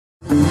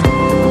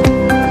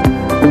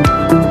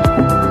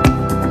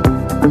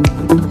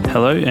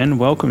Hello and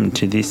welcome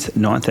to this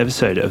ninth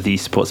episode of the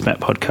Sports Map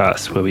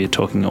podcast, where we are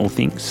talking all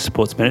things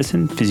sports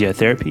medicine,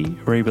 physiotherapy,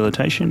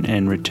 rehabilitation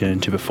and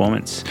return to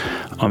performance.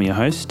 I'm your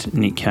host,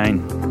 Nick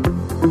Kane.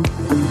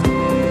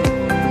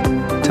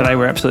 Today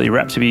we're absolutely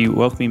rapt to be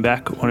welcoming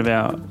back one of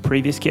our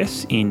previous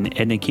guests in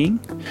Enda King.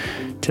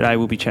 Today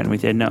we'll be chatting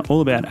with Edna all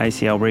about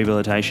ACL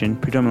rehabilitation,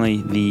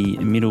 predominantly the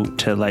middle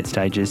to late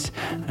stages,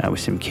 with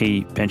some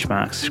key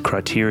benchmarks,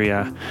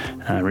 criteria,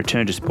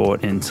 return to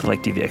sport and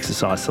selective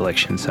exercise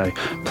selection. So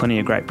plenty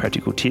of great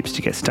practical tips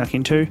to get stuck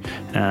into.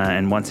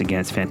 And once again,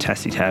 it's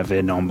fantastic to have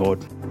Edna on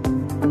board.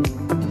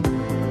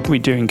 We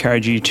do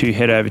encourage you to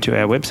head over to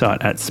our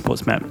website at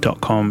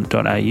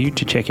sportsmap.com.au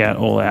to check out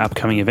all our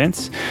upcoming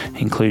events,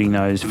 including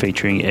those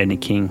featuring Enda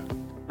King.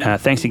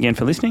 Thanks again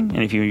for listening,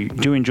 and if you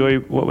do enjoy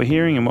what we're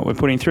hearing and what we're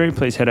putting through,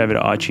 please head over to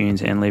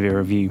iTunes and leave a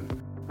review.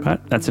 Right,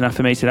 that's enough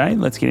for me today.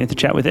 Let's get into the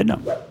chat with Edna.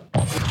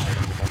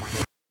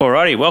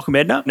 Alrighty, welcome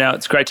Edna. Now,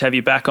 it's great to have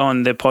you back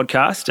on the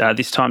podcast,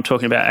 this time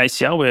talking about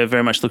ACL. We're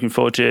very much looking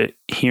forward to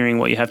hearing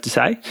what you have to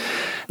say.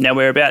 Now,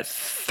 we're about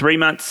 3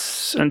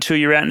 months until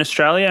you're out in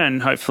Australia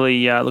and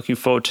hopefully looking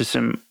forward to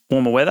some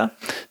warmer weather.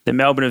 The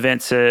Melbourne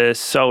events are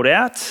sold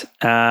out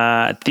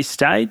at this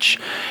stage,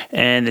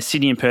 and the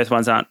Sydney and Perth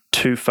ones aren't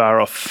too far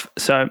off.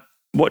 So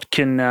what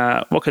can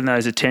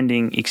those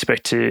attending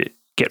expect to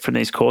get from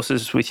these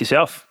courses with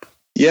yourself?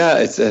 Yeah,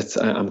 it's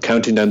I'm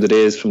counting down the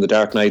days from the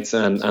dark nights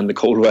and the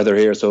cold weather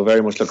here, so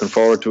very much looking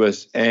forward to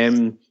it.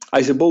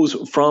 I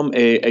suppose from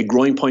a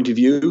growing point of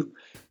view,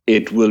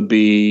 it will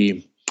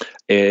be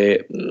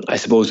I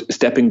suppose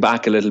stepping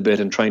back a little bit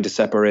and trying to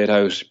separate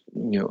out,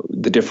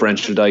 the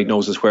differential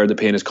diagnosis where the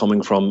pain is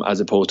coming from, as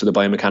opposed to the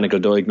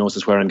biomechanical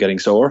diagnosis where I'm getting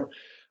sore,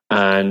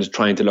 and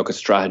trying to look at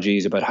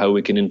strategies about how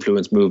we can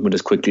influence movement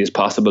as quickly as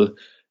possible,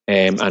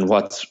 and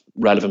what's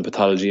relevant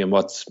pathology and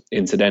what's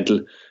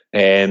incidental.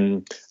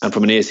 And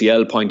from an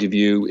ACL point of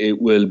view,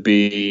 it will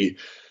be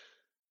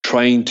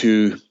trying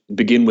to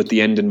begin with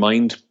the end in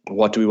mind.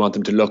 What do we want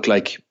them to look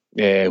like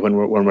when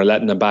we're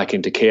letting them back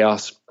into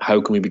chaos?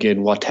 How can we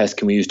begin? What tests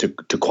can we use to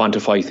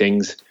quantify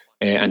things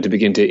and to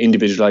begin to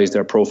individualize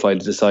their profile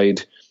to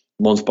decide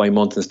month by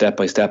month and step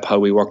by step how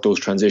we work those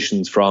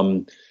transitions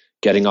from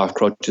getting off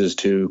crutches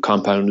to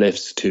compound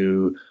lifts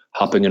to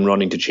hopping and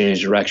running to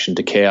change direction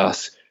to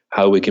chaos.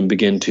 How we can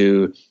begin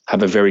to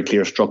have a very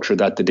clear structure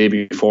that the day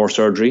before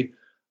surgery,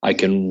 I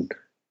can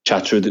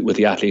chat through with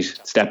the athlete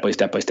step by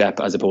step by step,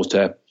 as opposed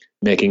to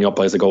making up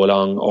as I go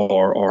along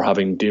or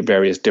having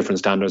various different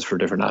standards for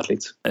different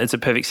athletes. It's a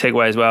perfect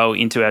segue as well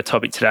into our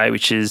topic today,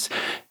 which is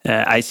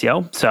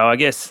ACL. So I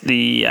guess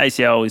the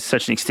ACL is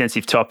such an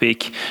extensive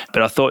topic,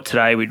 but I thought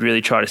today we'd really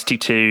try to stick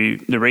to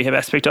the rehab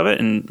aspect of it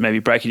and maybe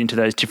break it into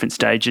those different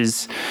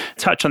stages,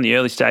 touch on the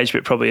early stage,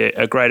 but probably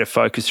a greater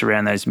focus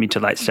around those mid to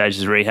late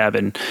stages of rehab,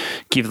 and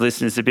give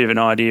listeners a bit of an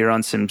idea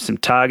on some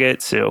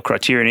targets or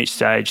criteria in each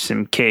stage,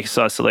 some key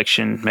exercise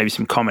selection, maybe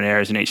some common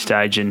errors in each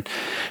stage, and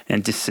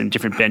just some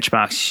different benchmarks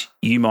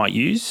you might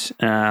use.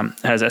 How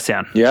does that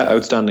sound? Yeah,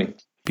 outstanding.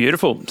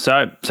 Beautiful.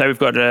 So we've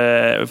got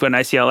an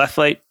ACL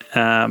athlete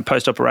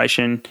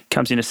post-operation,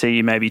 comes in to see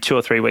you maybe 2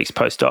 or 3 weeks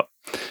post-op.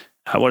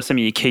 What are some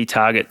of your key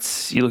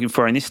targets you're looking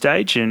for in this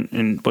stage,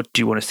 and what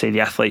do you want to see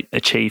the athlete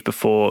achieve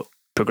before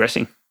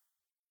progressing?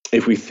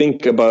 If we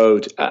think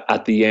about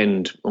at the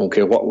end,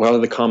 okay, what are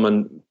the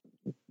common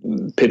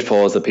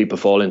pitfalls that people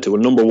fall into?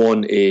 Well, number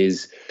one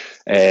is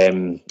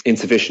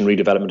insufficient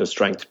redevelopment of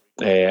strength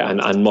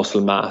and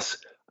muscle mass.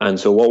 And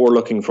so what we're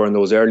looking for in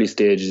those early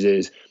stages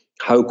is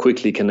how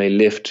quickly can they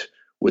lift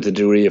with a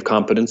degree of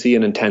competency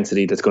and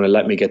intensity that's going to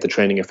let me get the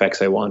training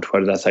effects I want,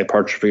 whether that's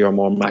hypertrophy or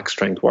more max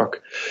strength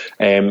work.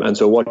 And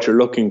so what you're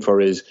looking for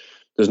is,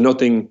 there's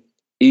nothing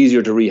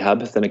easier to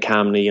rehab than a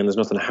calm knee, and there's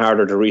nothing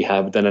harder to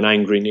rehab than an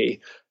angry knee.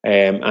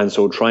 And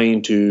so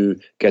trying to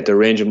get their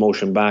range of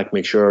motion back,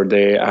 make sure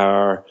they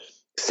are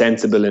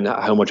sensible in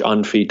how much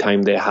on-feed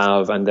time they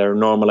have and they're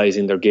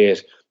normalizing their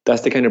gait.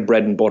 That's the kind of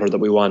bread and butter that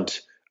we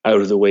want out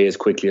of the way as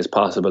quickly as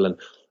possible. And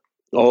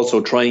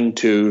also trying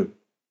to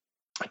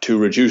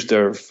reduce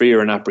their fear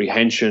and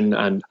apprehension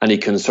and any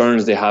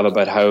concerns they have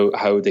about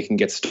how they can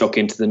get stuck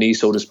into the knee,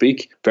 so to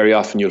speak. Very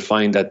often you'll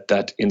find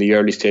that in the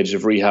early stages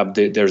of rehab,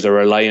 there's a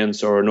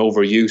reliance or an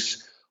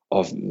overuse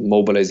of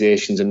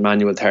mobilizations and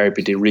manual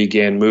therapy to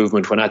regain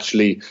movement, when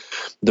actually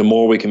the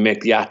more we can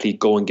make the athlete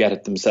go and get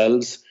it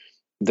themselves,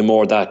 the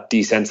more that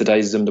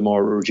desensitizes them, the more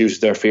it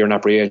reduces their fear and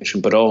apprehension,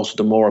 but also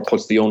the more it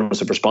puts the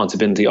onus of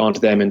responsibility onto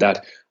them, in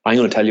that I'm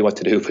going to tell you what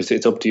to do, but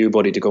it's up to you,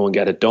 buddy, to go and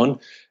get it done.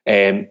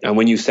 And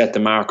when you set the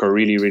marker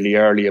really, really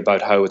early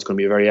about how it's going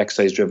to be a very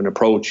exercise-driven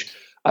approach,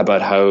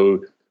 about how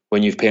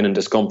when you've pain and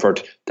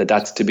discomfort,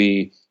 that's to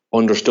be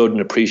understood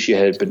and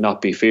appreciated but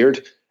not be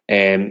feared,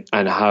 and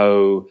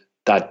how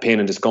that pain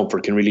and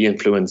discomfort can really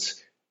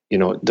influence,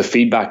 the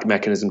feedback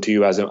mechanism to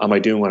you as am I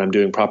doing what I'm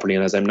doing properly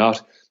and as I'm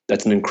not.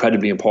 that's an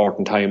incredibly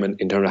important time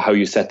in terms of how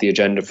you set the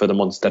agenda for the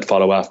months that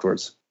follow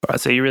afterwards. Right,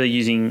 so you're really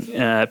using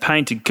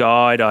pain to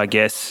guide, I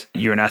guess,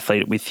 you're an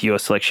athlete with your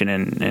selection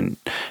and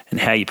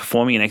how you're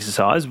performing an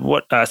exercise.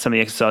 What are some of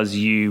the exercises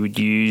you would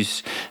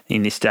use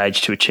in this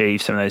stage to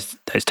achieve some of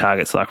those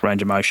targets like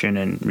range of motion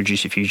and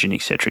reduce your fusion,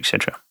 et cetera, et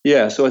cetera?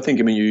 Yeah, so I think,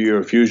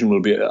 your fusion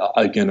will be,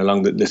 again,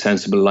 along the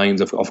sensible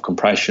lines of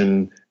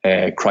compression,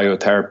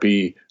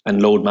 cryotherapy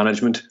and load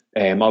management.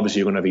 Obviously,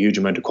 you're going to have a huge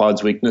amount of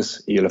quads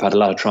weakness. You'll have had a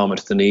lot of trauma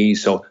to the knee,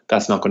 so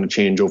that's not going to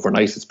change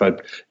overnight. It's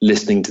about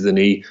listening to the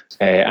knee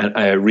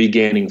and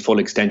regaining full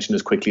extension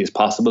as quickly as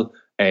possible.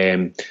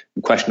 The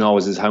question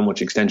always is how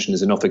much extension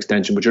is enough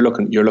extension, but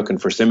you're looking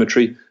for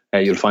symmetry.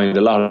 You'll find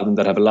a lot of them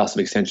that have a loss of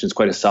extension. It's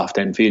quite a soft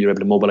end feel. You're able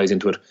to mobilize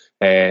into it,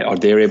 or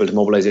they're able to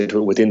mobilize into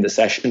it within the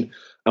session.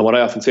 And what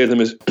I often say to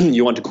them is,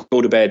 you want to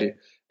go to bed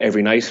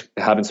every night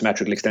having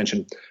symmetrical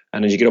extension,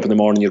 and as you get up in the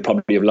morning, you'll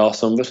probably have lost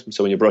some of it.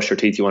 So when you brush your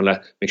teeth, you want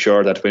to make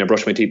sure that when I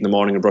brush my teeth in the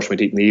morning and brush my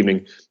teeth in the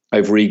evening,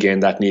 I've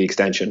regained that knee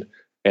extension.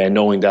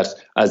 Knowing that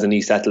as the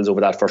knee settles over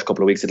that first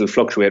couple of weeks, it'll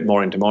fluctuate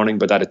morning to morning,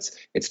 but that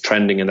it's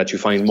trending, and that you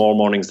find more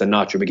mornings than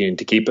not you're beginning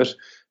to keep it.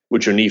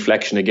 With your knee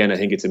flexion, again, I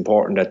think it's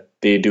important that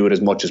they do it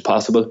as much as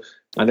possible,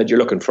 and that you're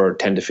looking for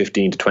 10 to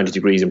 15 to 20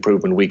 degrees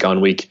improvement week on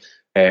week.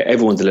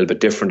 Everyone's a little bit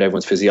different.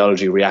 Everyone's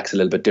physiology reacts a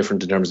little bit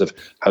different in terms of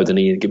how the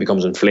knee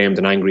becomes inflamed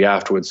and angry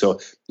afterwards.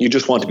 So you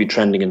just want to be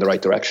trending in the right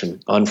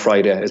direction. On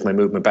Friday, is my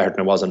movement better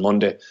than it was on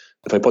Monday?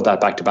 If I put that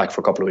back to back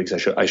for a couple of weeks,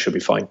 I should be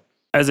fine.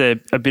 As a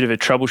bit of a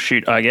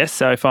troubleshoot, I guess.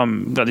 So if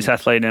I'm got this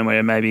athlete and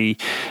we're maybe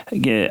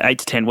 8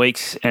 to 10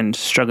 weeks and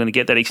struggling to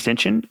get that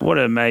extension, what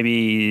are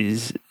maybe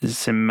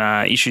some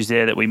issues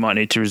there that we might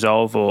need to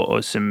resolve,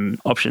 or some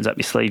options up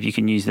your sleeve you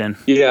can use then?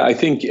 Yeah, I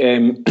think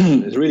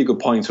it's a really good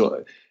point.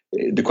 So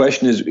the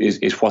question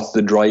is what's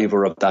the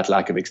driver of that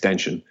lack of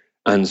extension?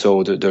 And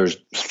so there's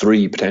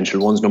three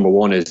potential ones. Number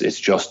one is it's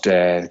just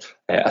a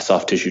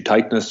soft tissue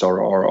tightness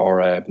or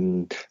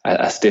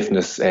a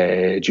stiffness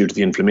due to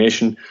the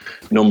inflammation.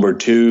 Number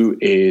two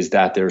is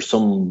that there's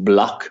some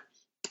block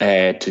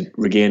to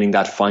regaining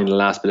that final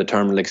last bit of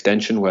terminal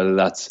extension, whether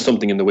that's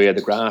something in the way of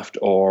the graft,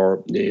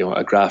 or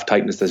a graft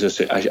tightness that's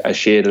just a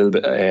shade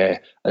a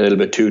little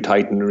bit too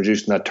tight and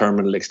reducing that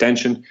terminal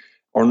extension.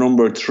 Or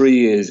number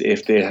three is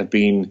if they have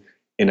been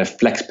in a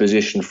flex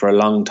position for a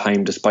long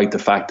time, despite the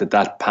fact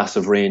that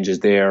passive range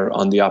is there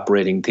on the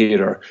operating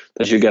theatre,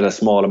 that you get a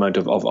small amount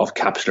of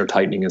capsular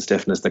tightening and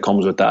stiffness that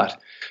comes with that.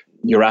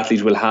 Your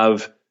athletes will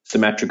have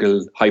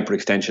symmetrical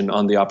hyperextension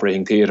on the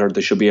operating theatre.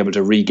 They should be able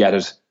to re-get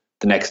it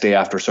the next day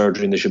after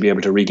surgery, and they should be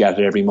able to re-get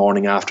it every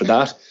morning after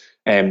that.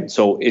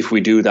 So if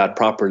we do that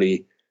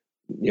properly,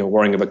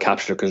 worrying about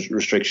capsular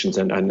restrictions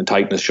and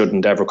tightness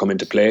shouldn't ever come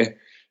into play.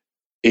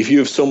 If you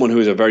have someone who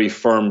has a very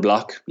firm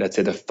block, let's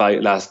say the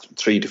last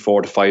 3 to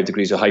 4 to 5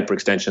 degrees of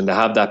hyperextension, they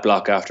have that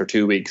block after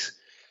 2 weeks,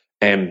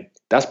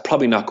 that's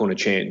probably not going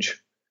to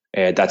change.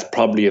 That's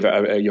probably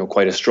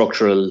quite a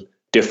structural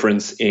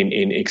difference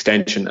in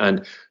extension,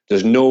 and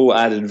there's no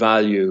added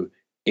value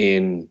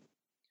in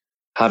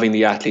having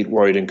the athlete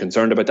worried and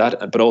concerned about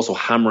that, but also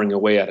hammering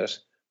away at it,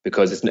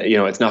 because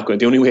it's not going.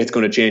 The only way it's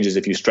going to change is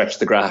if you stretch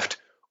the graft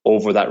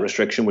over that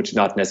restriction, which is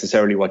not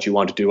necessarily what you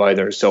want to do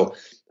either. So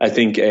I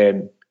think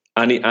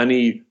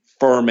any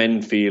firm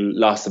end feel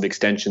loss of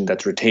extension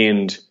that's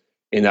retained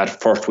in that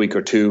first week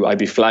or two, I'd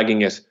be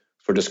flagging it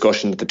for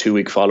discussion at the 2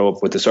 week follow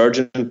up with the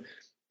surgeon.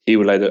 He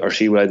will either, or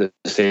she will either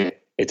say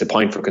it's a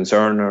point for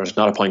concern or it's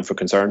not a point for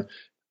concern.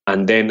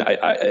 And then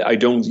I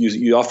don't use.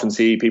 You often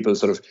see people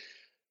sort of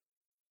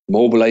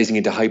mobilizing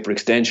into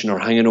hyperextension or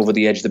hanging over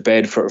the edge of the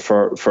bed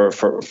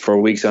for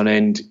weeks on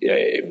end.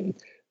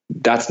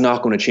 That's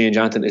not going to change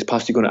anything. It's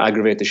possibly going to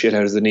aggravate the shit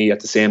out of the knee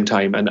at the same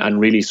time, and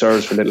really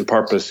serves for little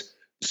purpose.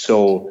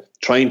 So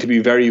trying to be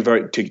very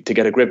to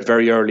get a grip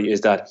very early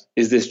is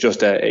this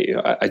just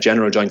a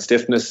general joint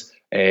stiffness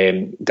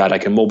that I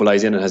can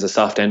mobilize in and has a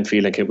soft end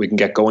feel, and we can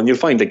get going. You'll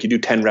find like you do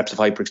 10 reps of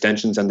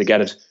hyperextensions and they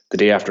get it the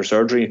day after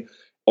surgery.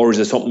 Or is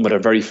it something with a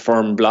very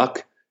firm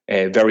block,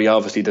 very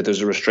obviously that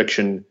there's a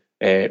restriction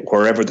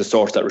wherever the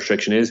source of that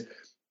restriction is?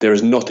 There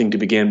is nothing to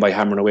be gained by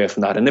hammering away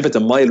from that. And if it's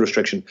a mild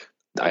restriction,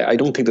 I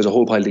don't think there's a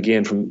whole pile to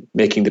gain from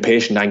making the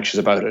patient anxious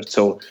about it.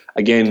 So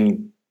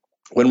again,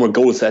 when we're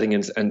goal setting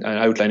and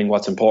outlining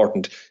what's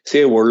important,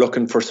 say we're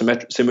looking for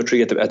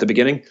symmetry at the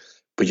beginning,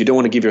 but you don't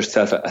want to give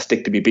yourself a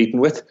stick to be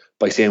beaten with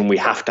by saying we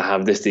have to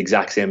have this the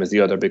exact same as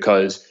the other,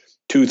 because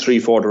 2, 3,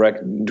 4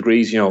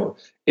 degrees,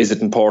 is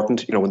it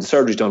important? When the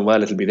surgery's done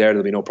well, it'll be there.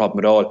 There'll be no problem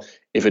at all.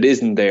 If it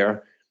isn't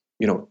there,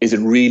 is it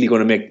really going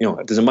to make,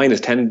 if there's a minus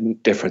 10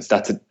 difference,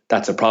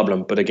 that's a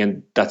problem. But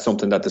again, that's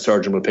something that the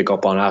surgeon will pick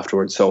up on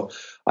afterwards. So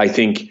I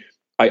think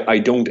I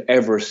don't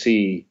ever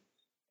see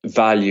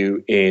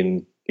value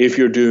in, if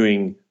you're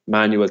doing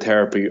manual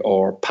therapy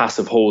or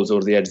passive holds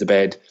over the edge of the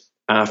bed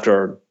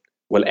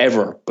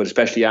but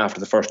especially after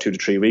the first 2 to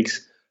 3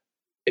 weeks,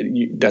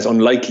 that's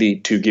unlikely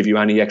to give you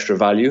any extra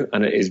value,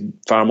 and it is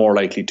far more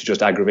likely to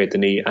just aggravate the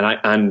knee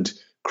and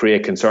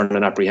create concern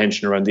and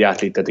apprehension around the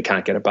athlete that they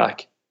can't get it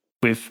back.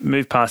 we've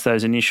moved past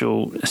those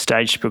initial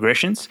staged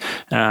progressions.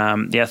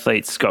 The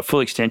athlete's got full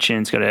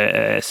extension, it's got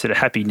a sort of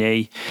happy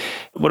knee.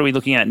 What are we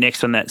looking at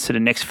next on that sort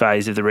of next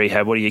phase of the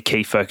rehab? What are your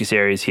key focus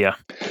areas here?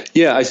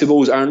 Yeah, I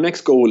suppose our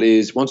next goal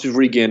is, once we've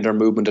regained our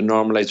movement and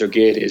normalised our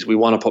gait, is we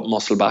want to put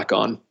muscle back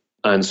on.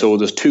 And so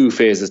there's two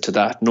phases to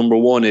that. Number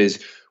one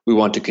is we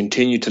want to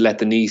continue to let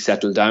the knee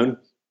settle down.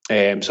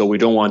 So we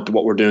don't want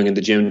what we're doing in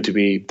the gym to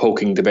be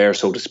poking the bear,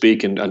 so to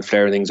speak, and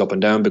flare things up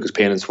and down, because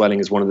pain and swelling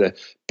is one of the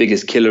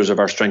biggest killers of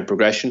our strength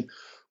progression.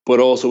 But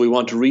also we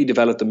want to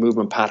redevelop the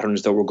movement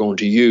patterns that we're going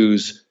to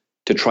use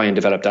to try and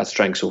develop that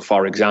strength. So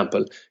for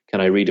example, can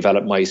I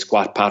redevelop my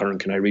squat pattern?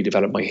 Can I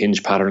redevelop my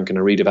hinge pattern? Can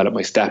I redevelop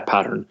my step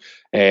pattern?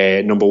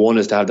 Number one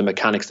is to have the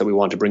mechanics that we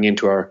want to bring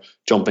into our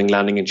jumping,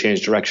 landing and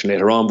change direction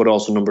later on. But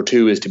also number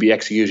two is to be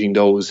executing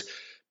those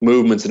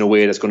movements in a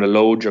way that's going to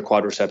load your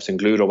quadriceps and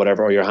glute or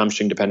whatever, or your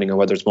hamstring, depending on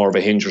whether it's more of a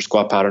hinge or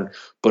squat pattern,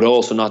 but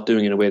also not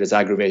doing it in a way that's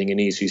aggravating a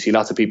knee. So you see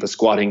lots of people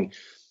squatting,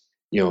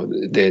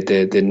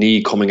 the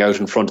knee coming out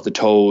in front of the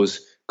toes,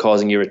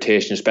 causing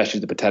irritation, especially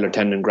the patellar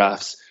tendon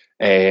grafts,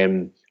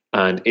 and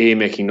A,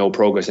 making no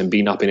progress, and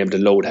B, not being able to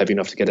load heavy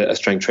enough to get a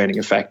strength training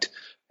effect.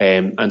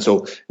 And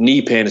so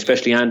knee pain,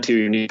 especially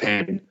anterior knee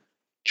pain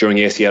during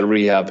ACL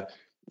rehab,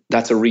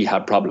 that's a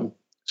rehab problem.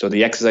 So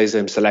the exercise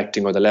I'm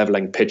selecting or the level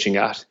I'm pitching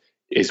at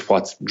is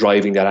what's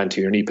driving that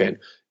anterior knee pain.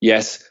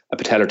 Yes, a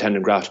patellar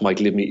tendon graft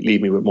might leave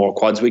me with more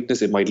quads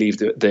weakness. It might leave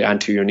the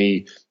anterior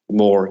knee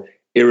more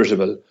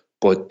irritable,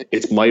 but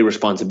it's my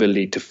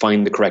responsibility to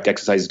find the correct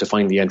exercises, to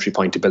find the entry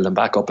point to build them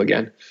back up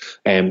again.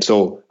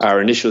 So our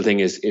initial thing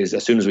is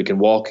as soon as we can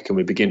walk, can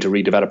we begin to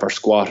redevelop our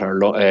squat,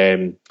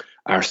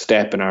 our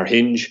step and our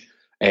hinge,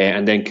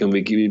 and then can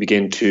we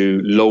begin to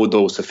load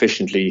those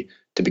sufficiently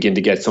to begin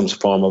to get some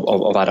form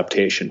of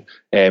adaptation,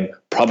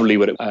 probably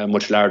with a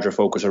much larger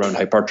focus around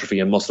hypertrophy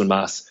and muscle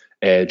mass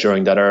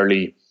during that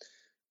early,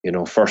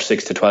 first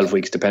 6 to 12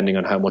 weeks, depending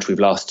on how much we've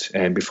lost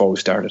before we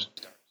started.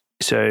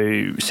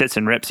 So sets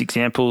and reps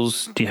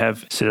examples, do you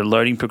have sort of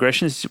loading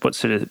progressions? What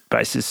sort of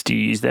basis do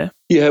you use there?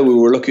 Yeah, we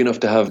were lucky enough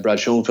to have Brad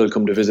Schoenfeld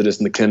come to visit us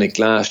in the clinic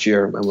last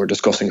year, and we're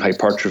discussing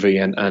hypertrophy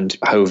and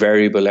how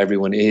variable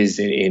everyone is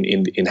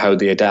in how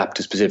they adapt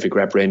to specific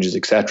rep ranges,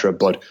 etc.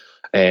 But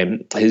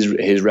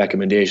his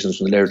recommendations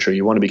from the literature,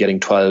 you want to be getting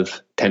 10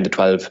 to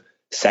 12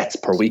 sets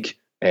per week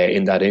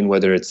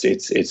whether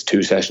it's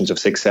 2 sessions of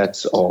 6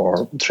 sets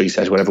or 3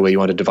 sets, whatever way you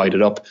want to divide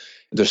it up.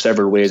 There's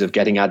several ways of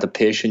getting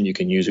adaptation. You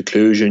can use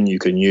occlusion, you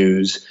can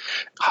use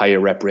higher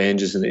rep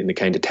ranges in the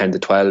kind of 10 to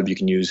 12, you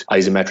can use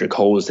isometric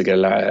holds to get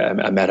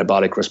a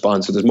metabolic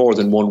response. So there's more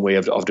than one way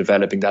of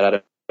developing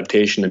that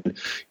adaptation, and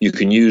you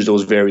can use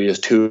those various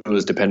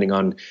tools depending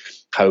on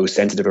how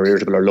sensitive or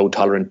irritable or low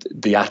tolerant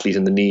the athlete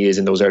in the knee is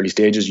in those early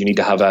stages. You need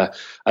to have a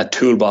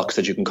toolbox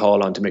that you can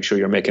call on to make sure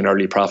you're making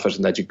early profit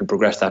and that you can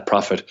progress that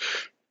profit,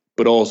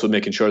 but also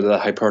making sure that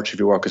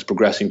hypertrophy work is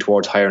progressing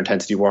towards higher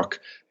intensity work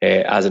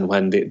as and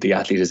when the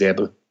athlete is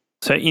able.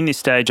 So in this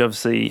stage,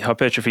 obviously,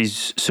 hypertrophy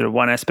is sort of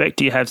one aspect.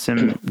 Do you have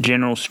some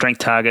general strength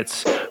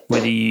targets,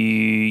 whether you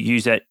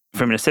use that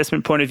from an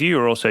assessment point of view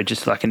or also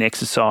just like an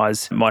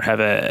exercise, might have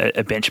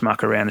a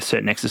benchmark around a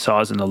certain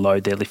exercise and the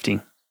load they're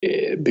lifting?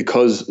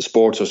 Because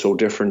sports are so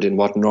different in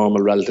what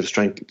normal relative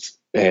strength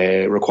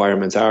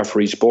requirements are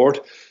for each sport,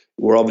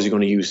 we're obviously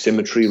going to use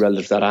symmetry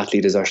relative to that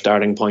athlete as our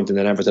starting point, and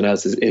then everything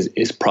else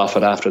is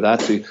profit after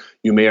that. So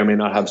you may or may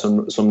not have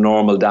some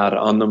normal data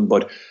on them,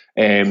 but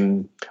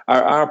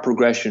our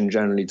progression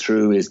generally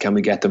through is, can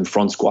we get them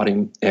front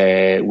squatting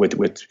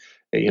with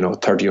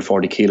 30 or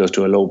 40 kilos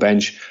to a low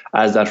bench?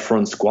 As that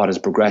front squat is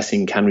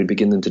progressing, can we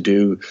begin them to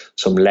do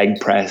some leg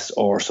press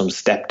or some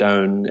step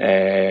down,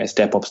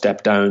 step up,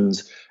 step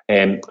downs?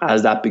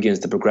 As that begins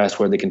to progress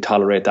where they can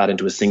tolerate that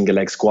into a single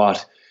leg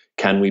squat,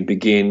 can we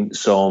begin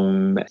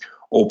some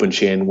open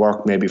chain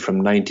work, maybe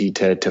from 90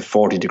 to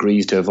 40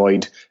 degrees to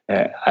avoid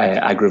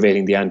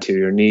aggravating the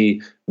anterior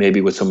knee,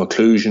 maybe with some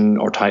occlusion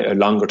or a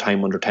longer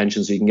time under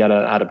tension so you can get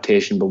an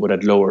adaptation but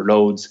with lower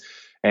loads.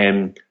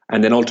 And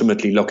then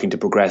ultimately looking to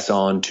progress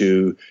on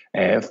to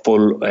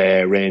full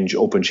range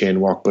open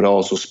chain work, but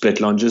also split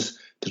lunges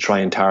to try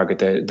and target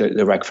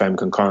the rec frame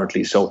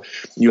concurrently. So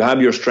you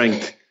have your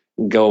strength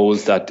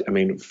goals that,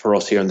 for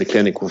us here in the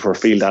clinic, for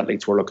field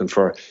athletes, we're looking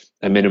for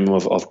a minimum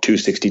of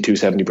 260,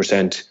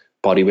 270%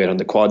 body weight on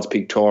the quads,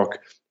 peak torque,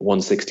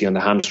 160 on the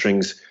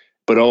hamstrings.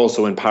 But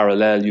also in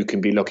parallel, you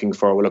can be looking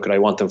for, I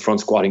want them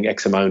front squatting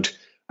X amount.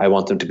 I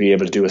want them to be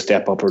able to do a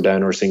step up or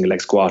down or a single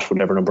leg squat,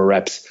 whatever number of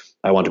reps.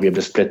 I want to be able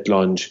to split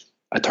lunge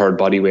a third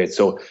body weight.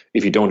 So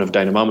if you don't have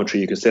dynamometry,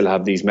 you can still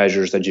have these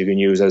measures that you can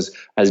use as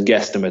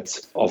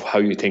guesstimates of how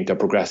you think they're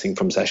progressing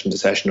from session to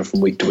session or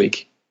from week to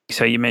week.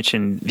 So you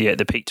mentioned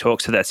the peak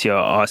torque, so that's your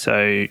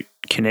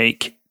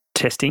isokinetic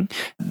testing.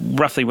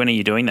 Roughly when are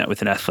you doing that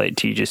with an athlete?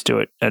 Do you just do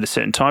it at a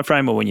certain time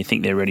frame or when you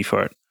think they're ready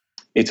for it?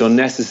 It's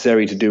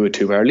unnecessary to do it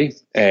too early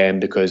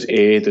because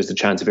A, there's the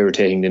chance of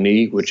irritating the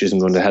knee, which isn't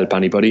going to help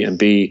anybody, and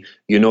B,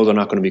 they're not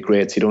going to be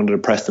great, so you don't want to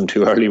press them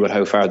too early with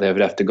how far they have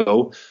left to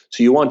go.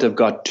 So you want to have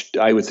got,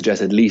 I would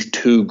suggest, at least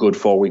 2 good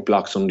 4-week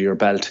blocks under your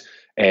belt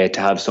to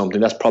have something.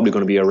 That's probably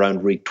going to be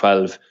around week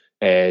 12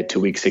 to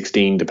week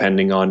 16,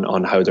 depending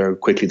on how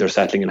quickly they're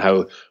settling and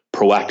how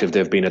proactive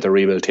they've been at their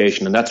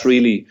rehabilitation. And that's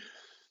really,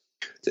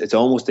 it's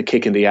almost a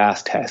kick in the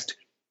ass test.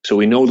 So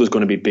we know there's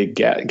going to be big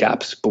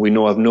gaps, but we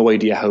have no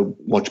idea how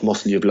much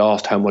muscle you've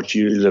lost, how much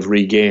you'll have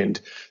regained.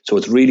 So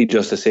it's really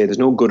just to say there's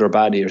no good or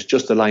bad here. It's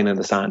just a line in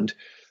the sand.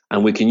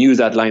 And we can use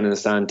that line in the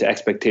sand to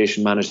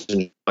expectation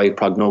management by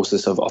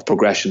prognosis of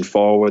progression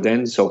forward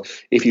then. So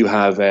if you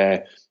have,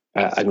 I'm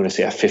going to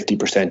say a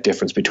 50%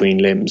 difference between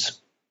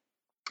limbs,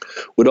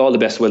 with all the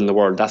best will in the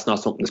world, that's not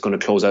something that's going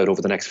to close out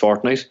over the next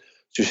fortnight.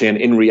 So you're saying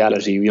in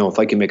reality, if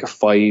I can make a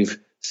 5,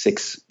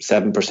 6,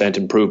 7%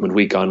 improvement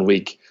week on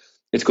week,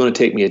 it's going to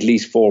take me at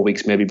least 4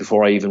 weeks maybe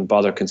before I even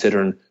bother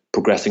considering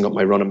progressing up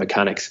my running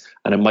mechanics.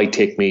 And it might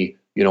take me,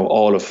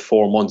 all of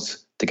 4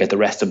 months to get the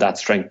rest of that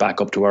strength back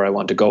up to where I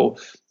want to go.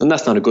 And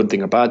that's not a good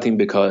thing or bad thing,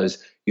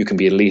 because you can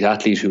be an elite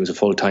athlete who is a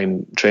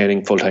full-time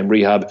training, full-time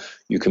rehab.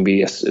 You can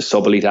be a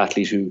sub-elite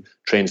athlete who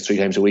trains 3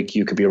 times a week.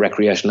 You could be a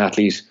recreational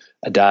athlete,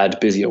 a dad,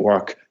 busy at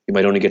work. You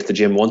might only get to the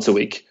gym once a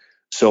week.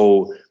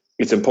 So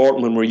it's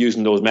important when we're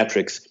using those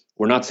metrics,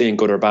 we're not saying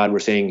good or bad. We're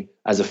saying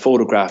as a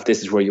photograph,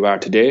 this is where you are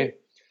today.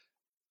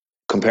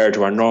 Compared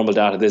to our normal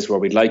data, this is where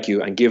we'd like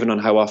you. And given on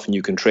how often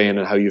you can train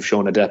and how you've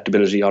shown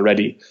adaptability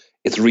already,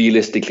 it's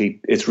realistic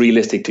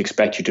to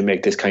expect you to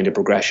make this kind of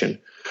progression.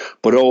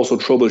 But also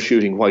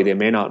troubleshooting why they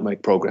may not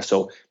make progress.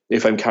 So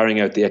if I'm carrying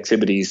out the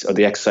activities or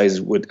the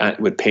exercises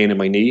with pain in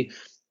my knee,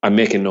 I'm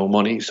making no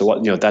money. So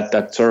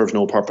that serves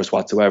no purpose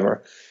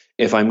whatsoever.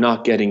 If I'm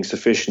not getting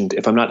sufficient,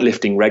 if I'm not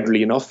lifting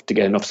regularly enough to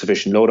get enough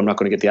sufficient load, I'm not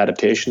going to get the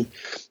adaptation.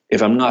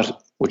 If I'm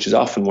not, which is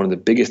often one of the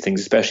biggest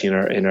things, especially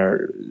in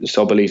our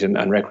sub-elite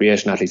and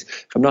recreation athletes,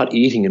 if I'm not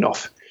eating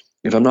enough,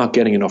 if I'm not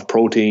getting enough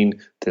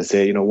protein, to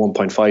say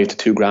 1.5 to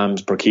 2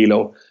 grams per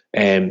kilo,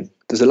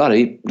 there's a lot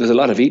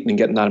of eating and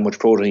getting that much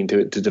protein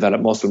to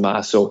develop muscle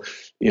mass. So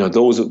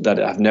those that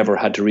have never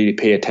had to really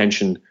pay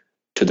attention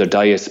to their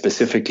diet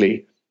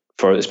specifically,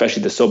 for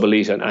especially the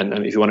sub-elite and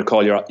if you want to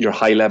call your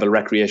high-level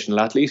recreational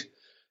athlete,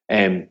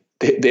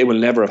 they will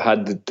never have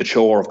had the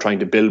chore of trying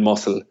to build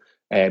muscle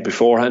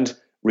beforehand,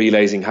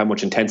 realizing how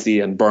much intensity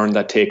and burn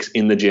that takes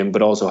in the gym,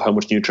 but also how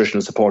much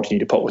nutritional support you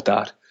need to put with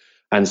that.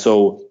 And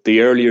so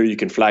the earlier you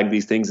can flag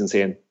these things and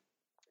saying,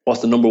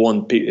 what's the number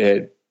one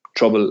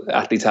trouble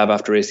athletes have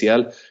after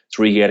ACL? It's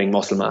regaining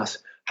muscle mass.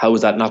 How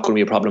is that not going to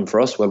be a problem for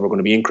us? Well, we're going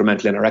to be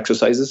incremental in our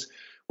exercises.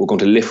 We're going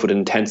to lift with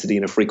intensity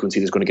and a frequency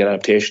that's going to get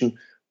adaptation.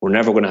 We're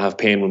never going to have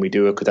pain when we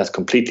do it, because that's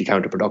completely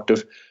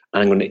counterproductive.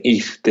 And I'm going to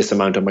eat this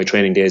amount on my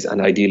training days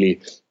and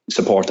ideally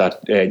support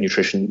that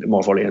nutrition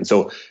more fully. And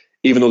so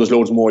even though there's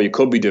loads more you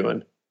could be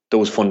doing,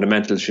 those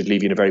fundamentals should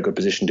leave you in a very good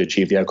position to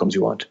achieve the outcomes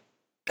you want.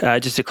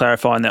 Just to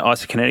clarify, on the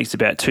isokinetics,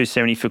 about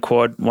 270 for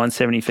quad,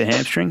 170 for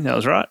hamstring. That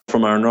was right.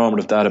 From our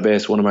normative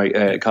database, one of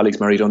my colleagues,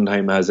 Mary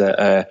Dunheim, has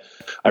a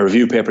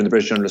review paper in the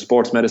British Journal of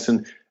Sports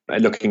Medicine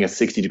looking at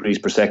 60 degrees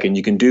per second.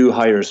 You can do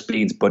higher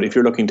speeds, but if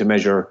you're looking to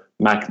measure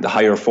the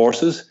higher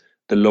forces,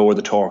 the lower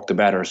the torque, the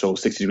better. So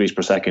 60 degrees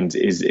per second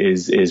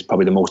is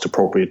probably the most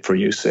appropriate for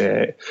use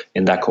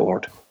in that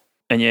cohort.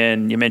 And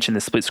you mentioned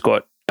the split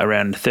squat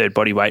around third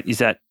body weight. Is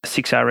that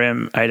 6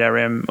 RM, 8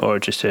 RM, or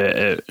just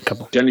a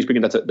couple? Generally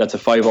speaking, that's a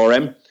 5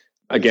 RM.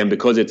 Again,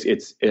 because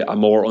it's a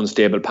more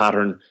unstable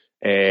pattern,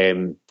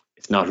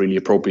 it's not really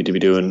appropriate to be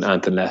doing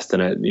anything less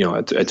than a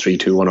 3-2-1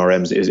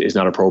 RMs is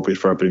not appropriate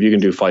for it. But if you can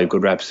do 5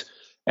 good reps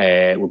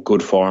with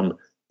good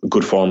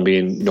form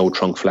being no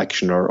trunk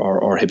flexion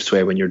or hip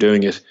sway when you're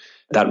doing it,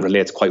 that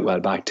relates quite well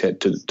back to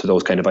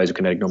those kind of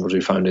isokinetic numbers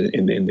we found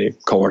in the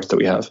cohorts that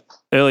we have.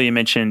 Earlier you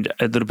mentioned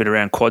a little bit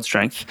around quad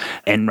strength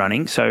and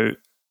running. So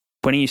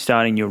when are you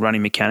starting your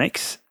running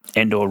mechanics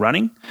and or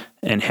running,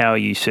 and how are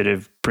you sort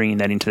of bringing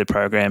that into the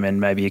program, and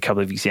maybe a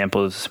couple of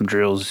examples of some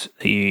drills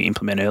that you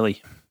implement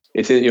early?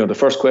 It's the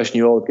first question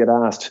you always get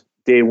asked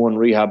day one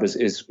rehab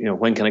is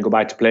when can I go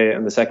back to play,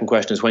 and the second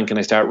question is when can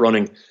I start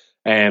running,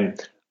 and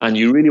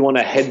you really want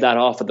to head that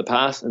off at the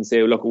pass and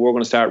say, look, we're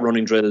going to start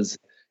running drills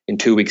in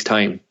 2 weeks'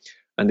 time.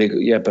 And they go,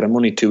 yeah, but I'm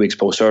only 2 weeks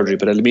post surgery.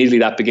 But immediately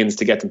that begins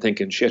to get them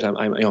thinking, shit, I'm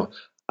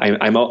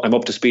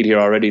up to speed here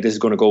already. This is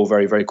going to go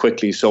very, very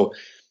quickly. So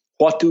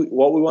what we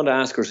want to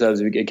ask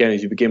ourselves, again,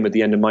 as you begin with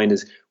the end in mind,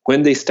 is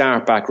when they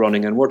start back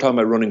running, and we're talking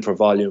about running for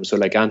volume, so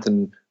like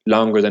anything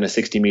longer than a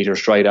 60-meter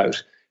stride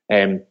out,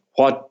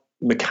 what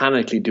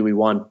mechanically do we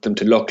want them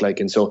to look like?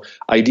 And so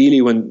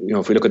ideally, when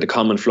if we look at the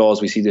common flaws,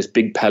 we see this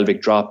big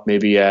pelvic drop,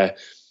 maybe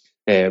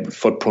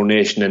foot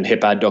pronation and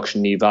hip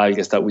adduction, knee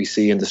valgus that we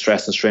see, and the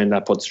stress and strain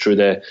that puts through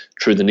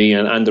the knee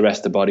and the rest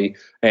of the body.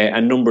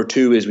 And number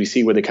two is we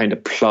see where they kind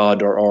of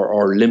plod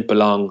or limp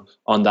along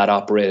on that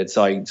operated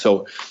side.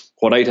 So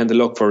what I tend to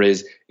look for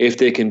is if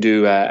they can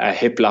do a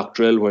hip lock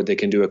drill where they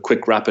can do a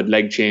quick rapid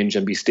leg change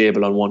and be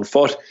stable on one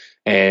foot,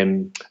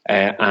 and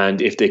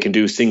if they can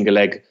do single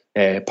leg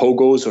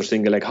pogos or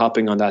single leg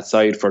hopping on that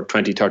side for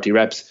 20-30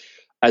 reps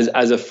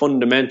as a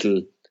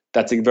fundamental,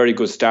 that's a very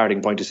good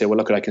starting point to say, well,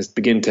 look, I can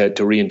begin to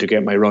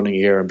reintegrate my running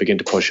here and begin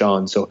to push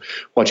on. So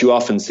what you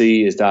often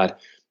see is that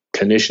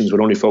clinicians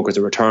will only focus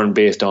the return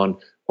based on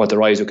what their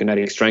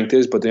isokinetic strength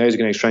is, but the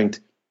isokinetic strength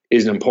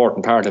is an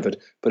important part of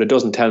it, but it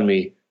doesn't tell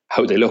me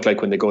how they look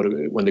like when they go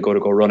to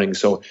go running.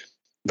 So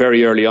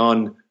very early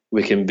on,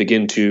 we can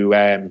begin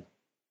to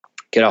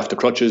get off the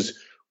crutches.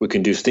 We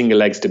can do single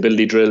leg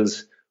stability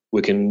drills.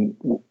 We can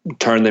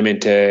turn them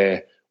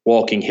into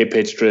walking hip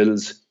hitch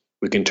drills.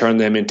 We can turn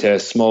them into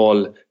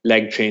small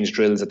leg change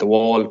drills at the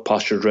wall,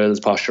 posture drills,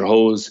 posture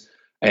holds,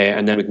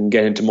 and then we can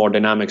get into more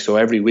dynamic. So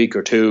every week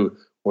or two,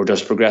 we're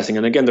just progressing.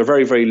 And again, they're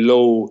very, very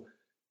low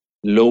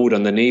load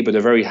on the knee, but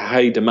they're very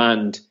high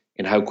demand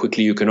in how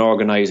quickly you can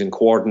organize and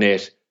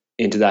coordinate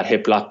into that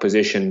hip lock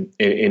position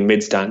in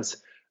mid stance.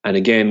 And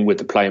again, with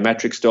the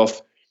plyometric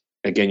stuff,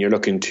 again, you're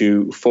looking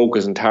to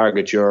focus and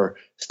target your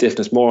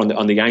stiffness more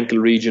on the ankle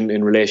region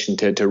in relation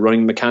to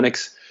running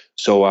mechanics.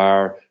 So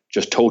our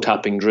just toe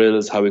tapping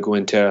drills, how we go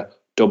into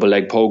double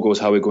leg pogos,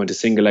 how we go into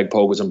single leg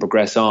pogos and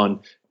progress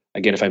on.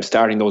 Again, if I'm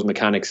starting those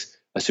mechanics,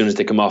 as soon as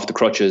they come off the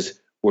crutches,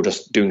 we're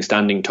just doing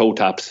standing toe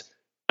taps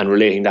and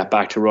relating that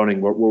back to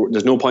running.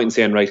 There's no point in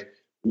saying, right,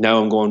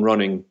 now I'm going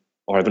running,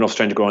 or I have enough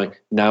strength to go running,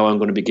 now I'm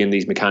going to begin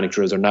these mechanic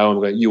drills, or now I'm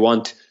going. You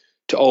want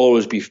to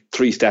always be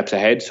 3 steps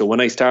ahead. So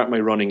when I start my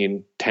running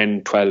in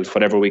 10, 12,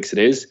 whatever weeks it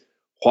is,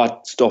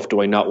 what stuff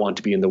do I not want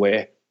to be in the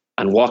way?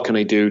 And what can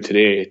I do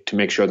today to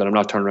make sure that I'm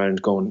not turning around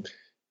and going,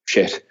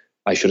 shit,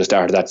 I should have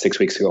started that 6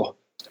 weeks ago.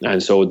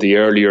 And so the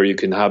earlier you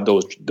can have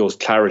those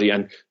clarity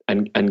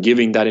and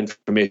giving that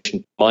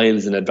information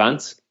miles in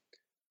advance,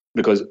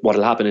 because what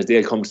will happen is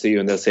they'll come to see you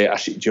and they'll say,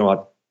 actually, do you know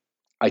what?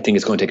 I think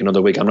it's going to take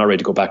another week. I'm not ready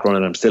to go back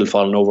running. I'm still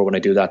falling over when I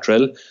do that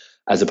drill,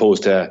 as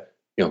opposed to,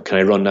 can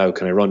I run now?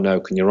 Can I run now?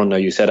 Can you run now?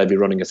 You said I'd be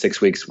running at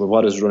 6 weeks. Well,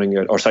 what is running?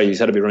 You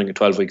said I'd be running at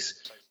 12 weeks.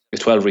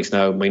 It's 12 weeks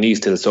now. My knee's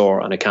still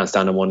sore and I can't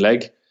stand on one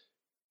leg.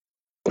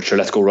 But sure,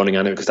 let's go running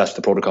anyway, because that's what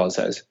the protocol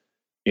says.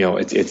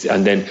 It's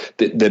and then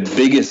the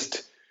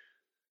biggest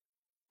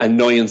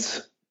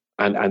annoyance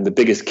and the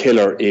biggest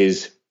killer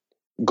is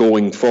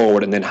going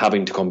forward and then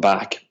having to come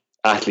back.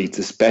 Athletes,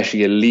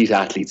 especially elite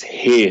athletes,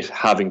 hate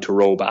having to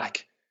roll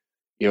back.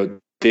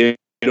 They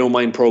don't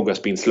mind progress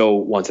being slow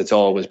once it's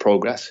always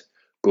progress.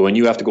 But when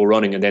you have to go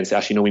running and then say,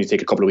 actually, no, we need to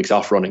take a couple of weeks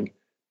off running,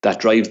 that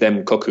drives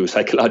them cuckoo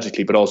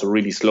psychologically, but also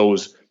really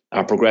slows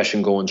our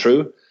progression going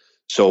through.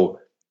 So,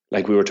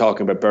 like we were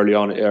talking about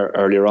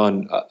earlier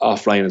on,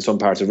 offline in some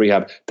parts of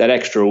rehab, that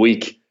extra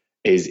week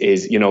is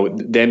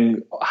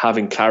them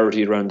having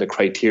clarity around the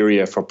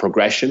criteria for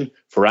progression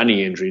for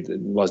any injury. That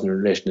wasn't in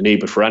relation to knee,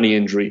 but for any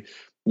injury,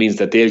 means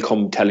that they'll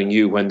come telling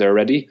you when they're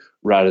ready,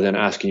 rather than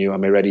asking you,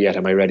 am I ready yet?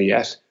 Am I ready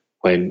yet?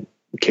 When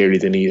clearly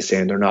the knee is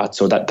saying they're not.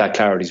 So that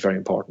clarity is very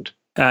important.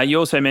 You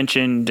also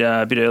mentioned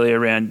a bit earlier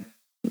around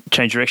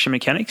change direction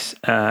mechanics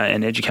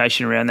and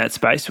education around that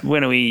space.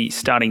 When are we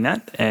starting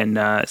that? And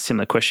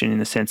similar question in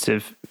the sense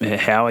of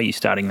how are you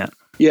starting that?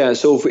 Yeah,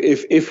 so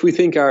if we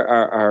think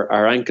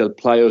our ankle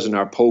plyos and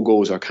our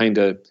pogos are kind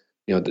of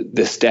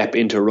the step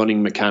into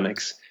running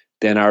mechanics,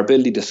 then our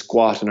ability to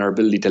squat and our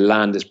ability to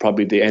land is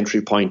probably the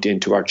entry point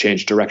into our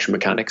change direction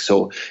mechanics.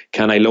 So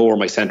can I lower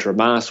my center of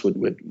mass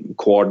with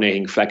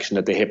coordinating flexion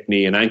at the hip,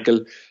 knee and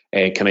ankle?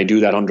 Can I do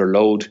that under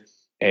load?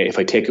 If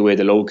I take away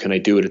the load, can I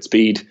do it at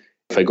speed?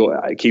 If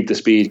I keep the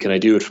speed, can I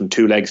do it from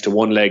 2 legs to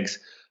 1 legs?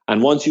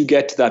 And once you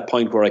get to that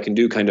point where I can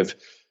do kind of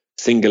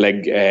single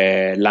leg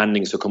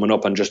landing, so coming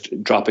up and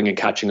just dropping and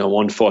catching on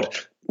 1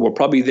 foot, we're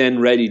probably then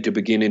ready to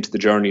begin into the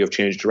journey of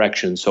change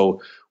direction.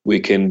 So we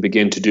can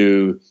begin to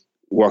do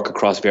work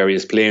across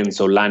various planes,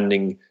 so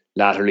landing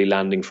laterally,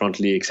 landing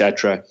frontally,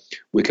 etc.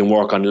 We can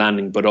work on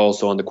landing, but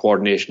also on the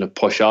coordination of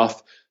push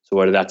off. So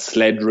whether that's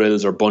sled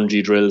drills or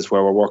bungee drills,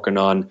 where we're working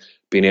on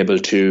being able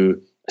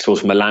to, I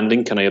suppose, from a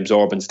landing, can I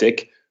absorb and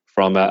stick?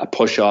 From a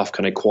push off,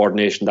 can I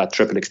coordination that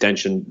triple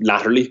extension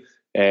laterally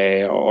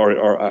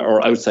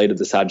or outside of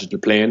the sagittal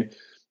plane?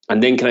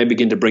 And then can I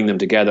begin to bring them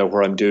together,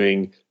 where I'm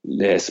doing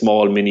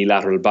small mini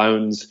lateral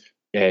bounds,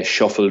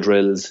 shuffle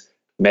drills,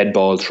 med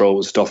ball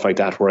throws, stuff like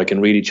that, where I can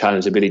really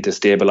challenge the ability to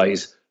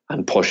stabilize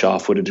and push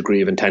off with a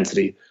degree of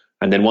intensity.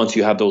 And then once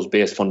you have those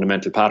base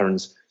fundamental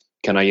patterns,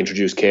 can I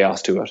introduce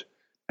chaos to it?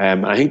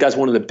 I think that's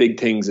one of the big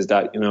things, is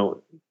that,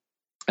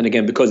 and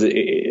again, because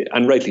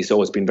and rightly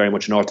so, it's been very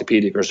much an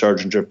orthopedic or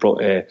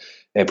surgeon-driven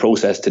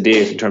process to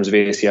date in terms of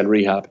ACL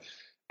rehab.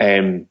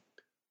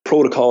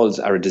 Protocols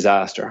are a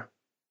disaster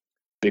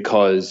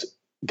because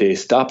they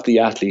stop the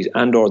athlete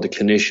and or the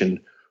clinician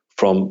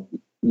from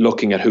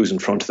looking at who's in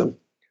front of them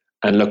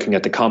and looking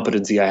at the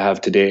competency I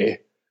have today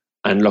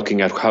and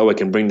looking at how I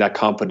can bring that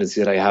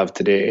competency that I have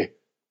today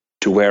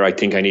to where I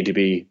think I need to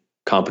be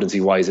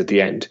competency-wise at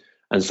the end.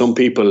 And some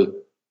people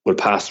will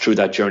pass through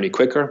that journey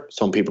quicker.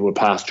 Some people will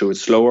pass through it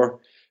slower.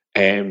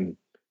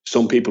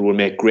 Some people will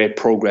make great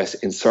progress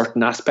in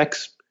certain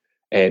aspects.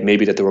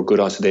 Maybe that they were good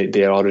on, so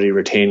they already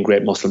retained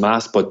great muscle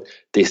mass, but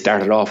they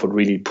started off with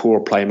really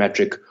poor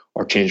plyometric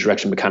or change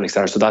direction mechanics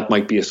there. So that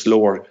might be a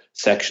slower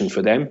section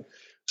for them.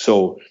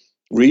 So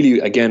really,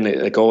 again,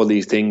 like all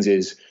these things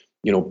is,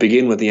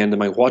 begin with the end in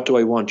mind. What do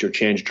I want your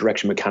change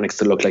direction mechanics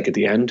to look like at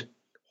the end?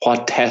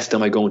 What test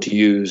am I going to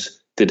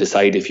use to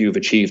decide if you've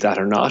achieved that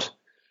or not.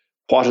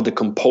 What are the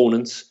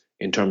components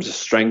in terms of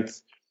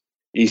strength,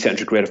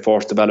 eccentric rate of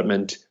force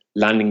development,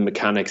 landing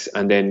mechanics,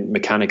 and then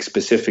mechanics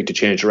specific to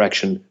change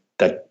direction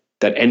that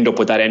end up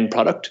with that end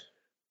product?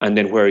 And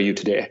then where are you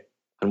today?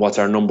 And what's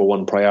our number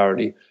one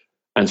priority?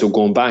 And so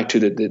going back to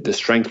the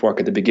strength work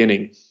at the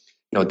beginning,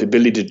 the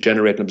ability to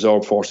generate and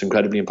absorb force is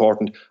incredibly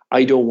important.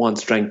 I don't want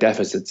strength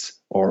deficits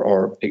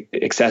or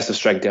excessive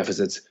strength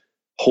deficits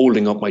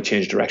holding up my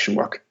change direction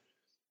work.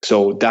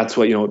 So that's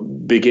what,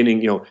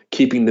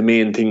 keeping the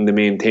main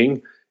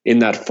thing in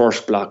that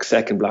first block,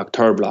 second block,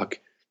 third block.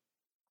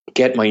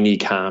 Get my knee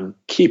calm,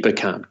 keep it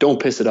calm,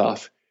 don't piss it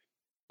off.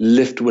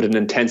 Lift with an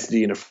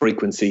intensity and a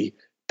frequency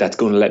that's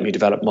going to let me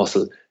develop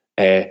muscle.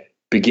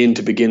 Begin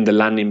the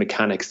landing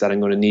mechanics that I'm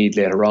going to need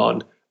later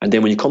on. And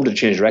then when you come to the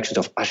change direction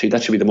stuff, actually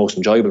that should be the most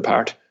enjoyable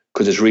part,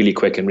 because it's really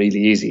quick and really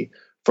easy,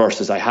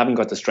 versus I haven't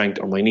got the strength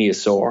or my knee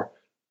is sore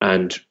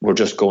and we're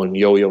just going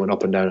yo-yo and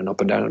up and down and up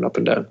and down and up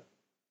and down.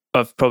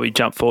 I've probably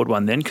jumped forward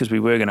one then, because we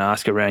were going to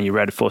ask around your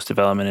rate of force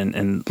development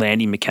and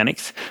landing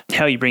mechanics.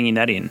 How are you bringing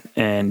that in?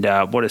 And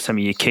what are some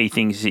of your key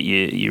things that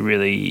you're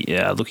really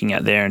looking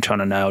at there and trying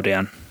to nail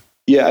down?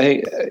 Yeah, I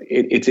think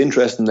it's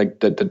interesting,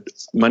 like that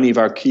many of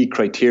our key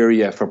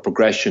criteria for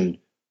progression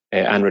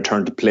and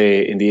return to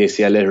play in the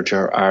ACL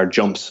literature are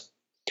jumps.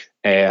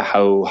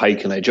 How high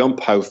can I jump?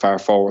 How far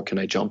forward can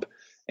I jump?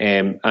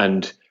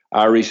 And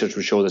our research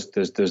would show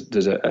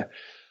there's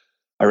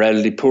a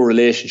relatively poor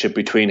relationship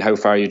between how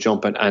far you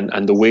jump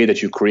and the way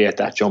that you create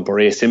that jump, or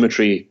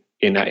asymmetry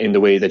in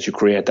the way that you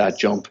create that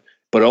jump.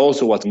 But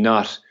also what's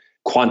not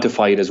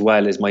quantified as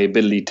well is my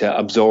ability to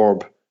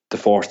absorb the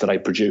force that I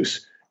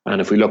produce. And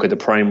if we look at the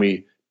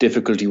primary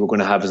difficulty we're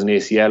going to have as an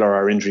ACL or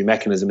our injury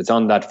mechanism, it's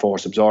on that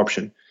force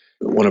absorption.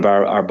 One of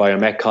our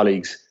biomech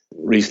colleagues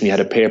recently had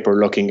a paper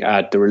looking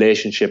at the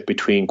relationship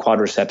between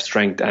quadriceps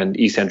strength and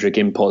eccentric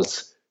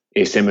impulse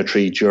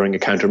asymmetry during a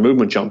counter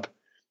movement jump.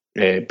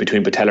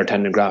 Between patellar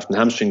tendon graft and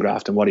hamstring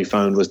graft, and what he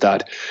found was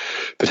that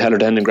patellar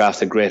tendon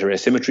grafts had greater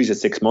asymmetries at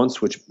 6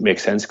 months, which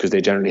makes sense because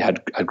they generally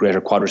had a greater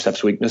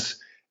quadriceps weakness.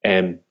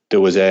 There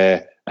was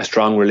a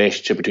strong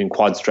relationship between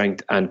quad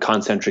strength and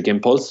concentric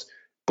impulse,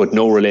 but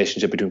no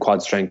relationship between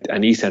quad strength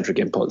and eccentric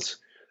impulse,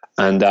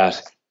 and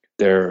that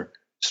their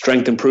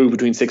strength improved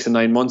between 6 and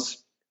 9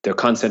 months, their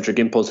concentric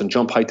impulse and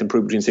jump height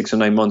improved between 6 and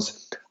 9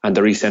 months, and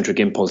their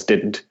eccentric impulse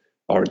didn't,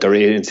 or their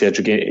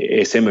eccentric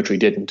asymmetry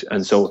didn't.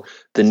 And so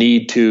the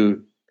need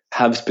to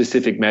have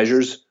specific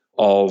measures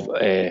of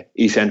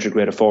eccentric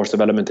rate of force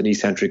development and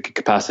eccentric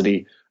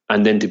capacity,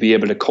 and then to be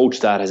able to coach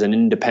that as an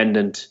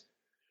independent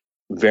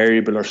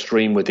variable or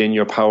stream within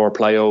your power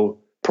plyo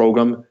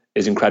program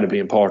is incredibly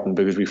important,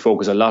 because we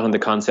focus a lot on the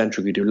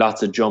concentric. We do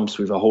lots of jumps.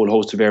 We have a whole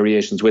host of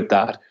variations with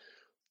that.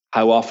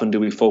 How often do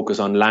we focus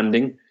on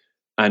landing?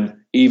 And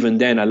even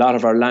then, a lot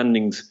of our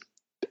landings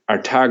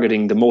are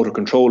targeting the motor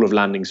control of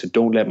landing. So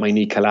don't let my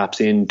knee collapse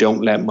in,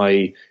 don't let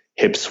my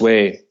hip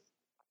sway,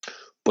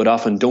 but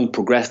often don't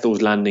progress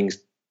those landings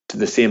to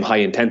the same high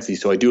intensity.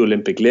 So I do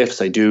Olympic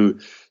lifts, I do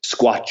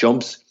squat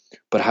jumps,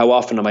 but how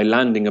often am I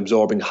landing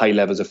absorbing high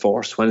levels of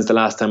force? When is the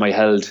last time I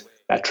held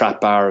a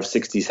trap bar of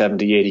 60,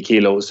 70, 80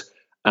 kilos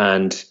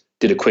and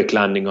did a quick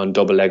landing on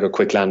double leg or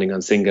quick landing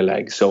on single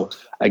leg? So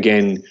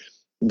again,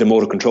 the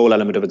motor control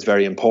element of it's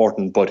very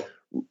important, but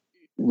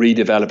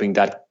redeveloping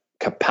that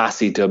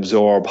capacity to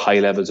absorb high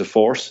levels of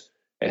force,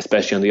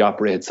 especially on the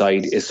operated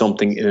side, is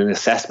something in an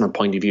assessment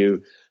point of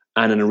view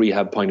and in a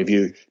rehab point of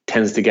view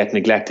tends to get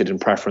neglected in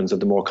preference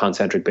of the more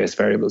concentric based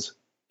variables.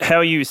 How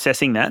are you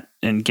assessing that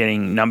and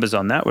getting numbers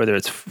on that, whether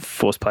it's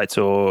force plates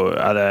or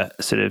other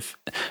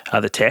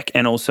tech?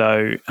 And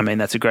also, I mean,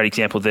 that's a great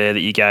example there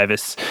that you gave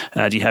us.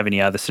 Do you have any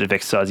other sort of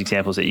exercise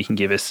examples that you can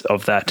give us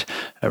of that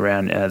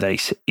around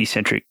the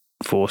eccentric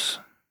force?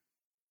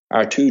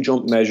 Our two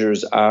jump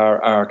measures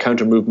are our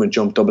counter movement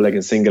jump double leg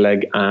and single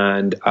leg,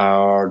 and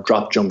our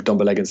drop jump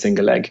double leg and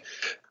single leg.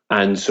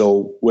 And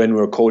so when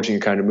we're coaching a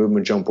counter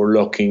movement jump, we're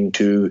looking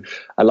to,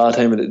 a lot of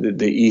time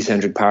the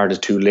eccentric part is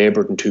too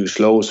laboured and too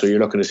slow. So you're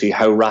looking to see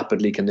how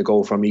rapidly can they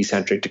go from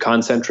eccentric to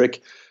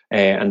concentric,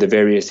 and the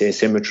various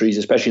asymmetries,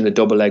 especially in the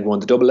double leg one.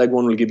 The double leg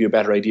one will give you a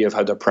better idea of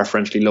how they're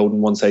preferentially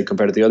loading one side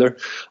compared to the other.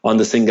 On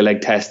the single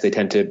leg test, they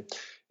tend to,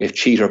 if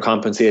cheat or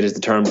compensate is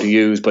the term to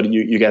use, but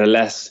you get a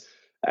less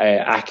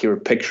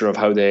accurate picture of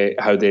how they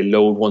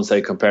load one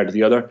side compared to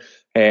the other.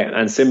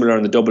 And similar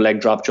on the double leg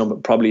drop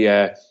jump, probably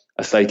a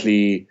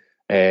slightly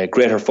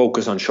greater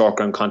focus on short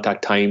ground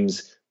contact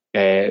times,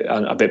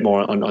 a bit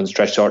more on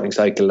stretch shortening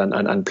cycle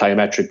and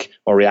plyometric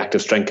or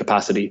reactive strength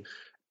capacity.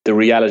 The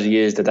reality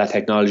is that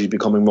technology is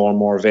becoming more and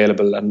more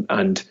available,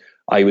 and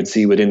I would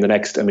see within the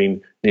next,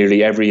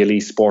 nearly every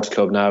elite sports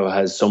club now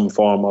has some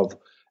form of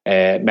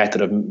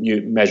method of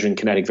measuring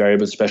kinetic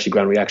variables, especially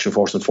ground reaction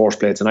force and force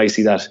plates. And I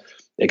see that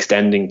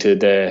extending to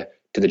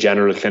the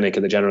general clinic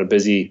and the general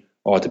busy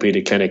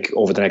orthopedic clinic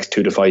over the next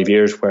 2 to 5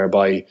 years,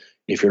 whereby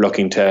if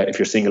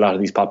you're seeing a lot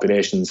of these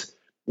populations,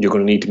 you're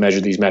going to need to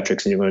measure these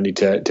metrics and you're going to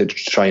need to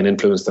try and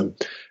influence them.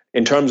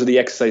 In terms of the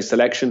exercise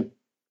selection,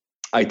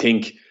 I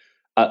think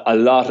a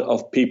lot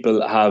of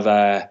people have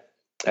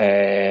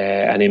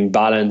an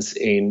imbalance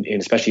in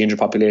especially injured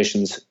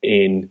populations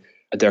in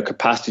their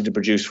capacity to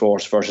produce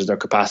force versus their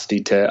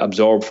capacity to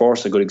absorb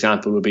force. A good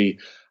example would be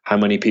how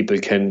many people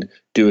can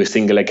do a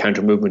single leg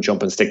counter movement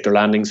jump and stick their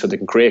landing, so they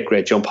can create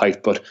great jump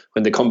height, but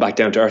when they come back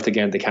down to earth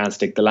again, they can't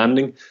stick the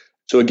landing.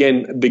 So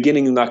again,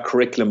 beginning in that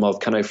curriculum of,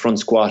 can I front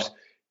squat,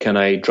 can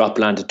I drop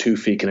land to 2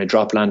 feet, can I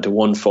drop land to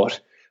 1 foot,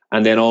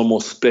 and then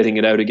almost splitting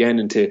it out again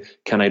into,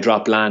 can I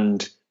drop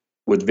land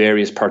with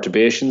various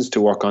perturbations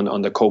to work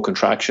on the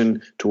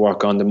co-contraction, to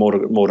work on the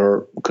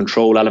motor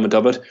control element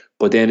of it.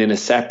 But then in a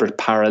separate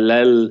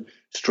parallel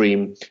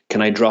stream,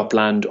 can I drop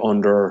land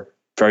under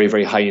very,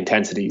 very high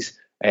intensities?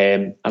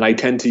 And I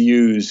tend to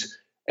use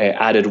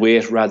added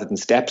weight rather than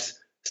steps.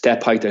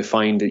 Step height, I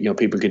find that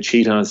people can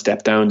cheat on,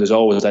 step down. There's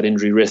always that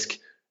injury risk.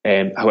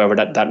 However,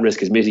 that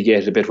risk is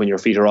mitigated a bit when your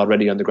feet are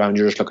already on the ground.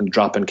 You're just looking to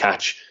drop and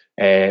catch,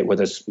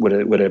 whether it's with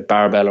a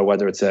barbell or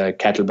whether it's a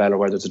kettlebell or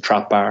whether it's a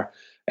trap bar.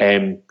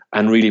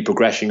 And really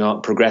progressing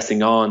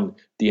on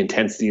the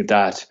intensity of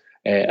that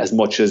as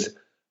much as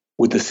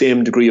with the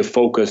same degree of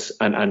focus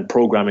and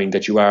programming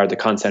that you are the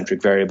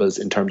concentric variables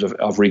in terms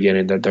of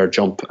regaining their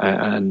jump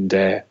and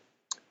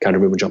counter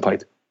movement jump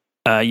height.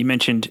 You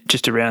mentioned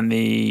just around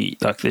the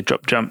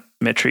drop jump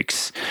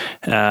metrics,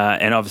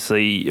 and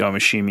obviously I'm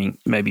assuming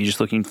maybe you're just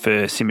looking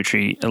for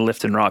symmetry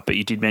left and right, but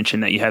you did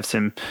mention that you have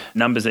some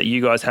numbers that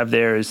you guys have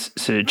there as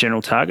sort of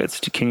general targets.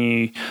 Can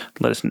you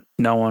let us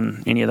know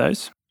on any of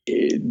those?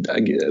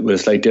 With a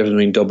slight difference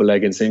between double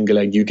leg and single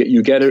leg, you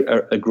get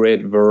a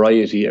great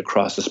variety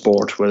across the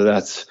sport, whether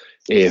that's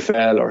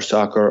AFL or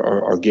soccer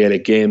or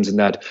Gaelic games, and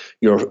that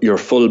your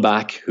full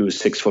back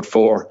who's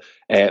 6'4"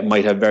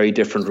 might have very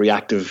different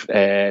reactive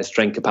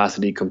strength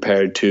capacity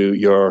compared to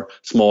your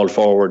small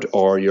forward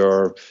or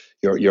your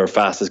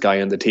fastest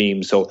guy on the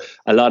team. So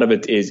a lot of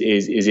it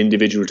is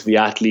individual to the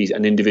athlete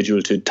and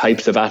individual to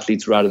types of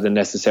athletes rather than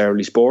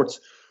necessarily sports.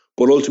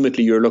 But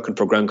ultimately, you're looking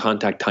for ground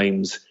contact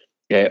times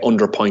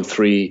under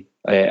 0.3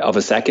 of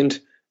a second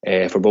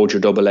for both your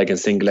double leg and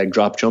single leg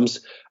drop jumps,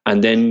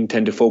 and then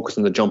tend to focus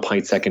on the jump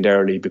height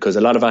secondarily, because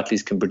a lot of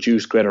athletes can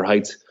produce greater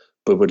heights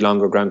but with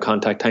longer ground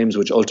contact times,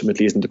 which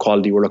ultimately isn't the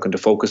quality we're looking to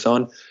focus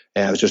on.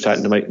 I was just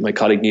talking to my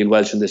colleague Neil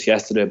Welch on this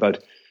yesterday about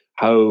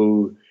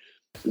how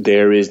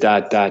there is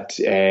that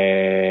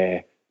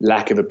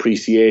lack of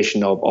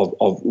appreciation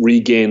of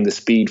regain the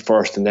speed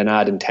first and then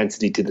add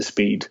intensity to the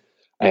speed.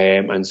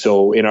 And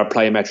so in our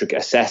plyometric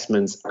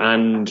assessments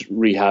and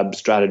rehab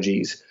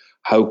strategies,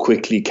 how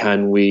quickly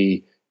can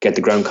we get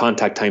the ground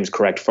contact times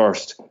correct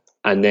first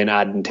and then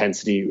add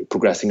intensity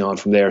progressing on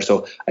from there?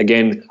 So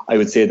again, I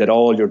would say that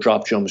all your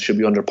drop jumps should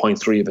be under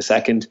 0.3 of a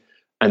second.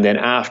 And then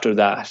after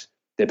that,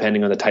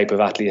 depending on the type of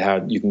athlete you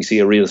have, you can see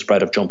a real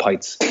spread of jump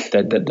heights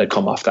that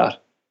come off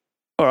that.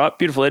 All right,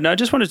 beautiful. And I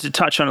just wanted to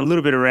touch on a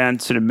little bit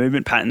around sort of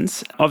movement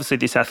patterns. Obviously,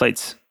 this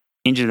athlete's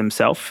injured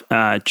themselves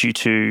due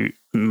to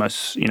in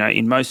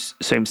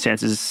most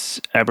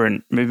circumstances,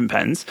 aberrant movement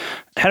patterns.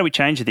 How do we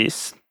change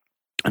this?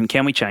 And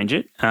can we change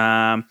it?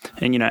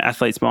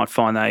 Athletes might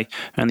find they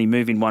only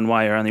move in one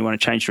way or only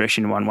want to change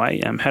direction in one way.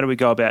 How do we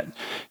go about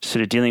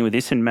sort of dealing with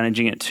this and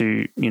managing it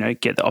to,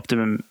 get the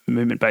optimum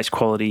movement-based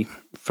quality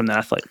from the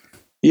athlete?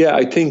 Yeah,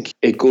 I think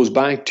it goes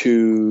back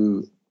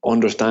to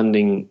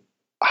understanding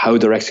how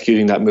they're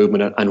executing that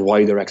movement and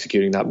why they're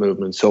executing that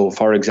movement. So,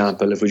 for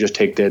example, if we just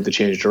take the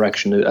change of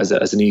direction as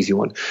an easy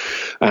one,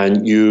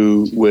 and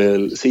you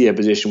will see a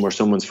position where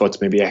someone's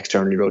foot's maybe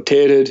externally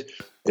rotated,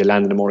 they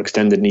land in a more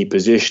extended knee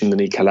position, the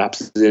knee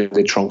collapses,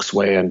 the trunk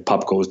sway, and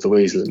pop goes the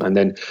weasel. And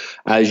then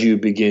as you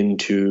begin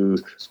to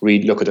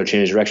look at their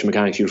change of direction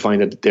mechanics, you'll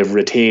find that they've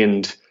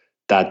retained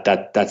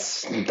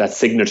that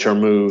signature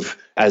move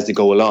as they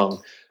go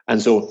along.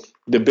 And so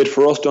the bit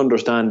for us to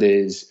understand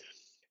is,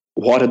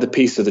 what are the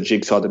pieces of the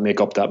jigsaw that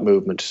make up that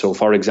movement? So,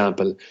 for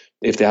example,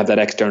 if they have that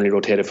externally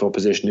rotated foot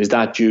position, is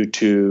that due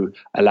to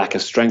a lack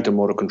of strength and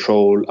motor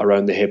control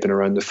around the hip and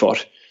around the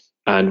foot?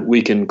 And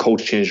we can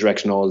coach change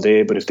direction all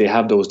day, but if they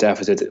have those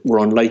deficits, we're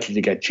unlikely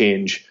to get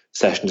change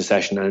session to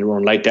session, and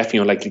we're definitely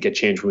unlikely to get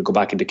change when we go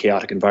back into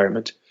chaotic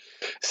environment.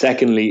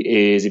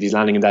 Secondly is, if he's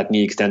landing in that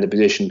knee extended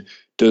position,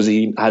 has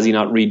he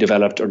not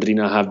redeveloped, or did he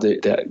not have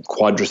the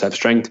quadricep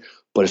strength?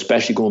 But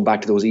especially going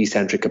back to those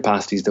eccentric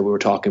capacities that we were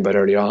talking about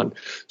earlier on.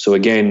 So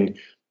again,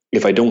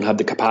 if I don't have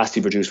the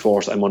capacity to produce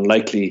force, I'm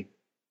unlikely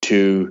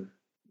to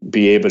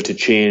be able to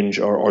change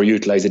or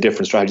utilize a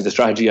different strategy. The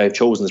strategy I've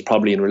chosen is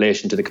probably in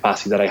relation to the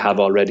capacity that I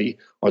have already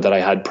or that I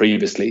had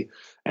previously.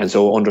 And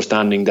so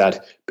understanding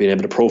that, being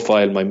able to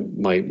profile my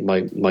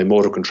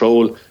motor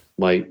control,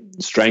 my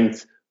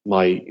strength,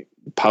 my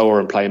power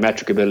and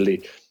plyometric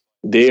ability,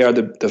 they are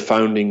the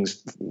founding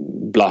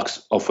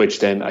blocks of which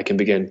then I can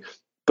begin.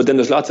 But then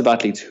there's lots of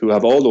athletes who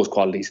have all those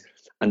qualities,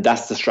 and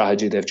that's the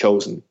strategy they've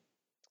chosen.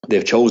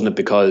 They've chosen it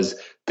because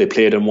they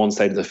played on one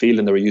side of the field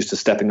and they were used to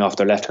stepping off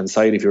their left-hand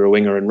side. If you're a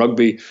winger in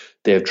rugby,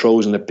 they've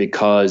chosen it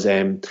because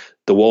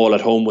the wall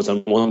at home was on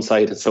one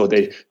side, and so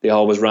they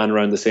always ran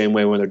around the same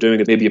way when they're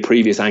doing it. Maybe a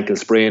previous ankle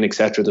sprain,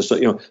 etc. There's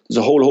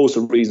a whole host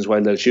of reasons why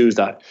they'll choose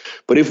that.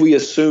 But if we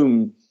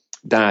assume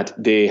that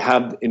they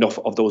have enough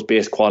of those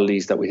base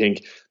qualities that we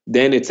think,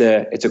 then it's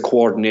a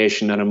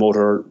coordination and a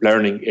motor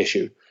learning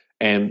issue.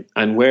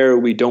 And where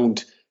we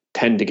don't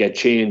tend to get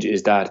change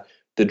is that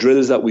the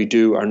drills that we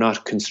do are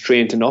not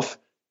constrained enough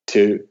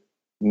to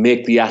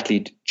make the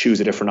athlete choose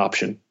a different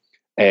option.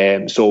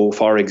 So,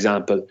 for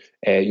example,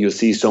 you'll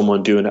see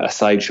someone doing a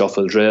side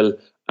shuffle drill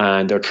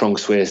and their trunk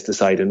sways to the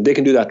side, and they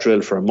can do that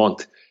drill for a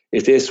month.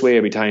 If they sway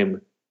every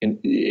time,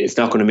 it's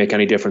not going to make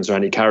any difference or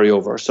any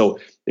carryover. So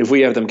if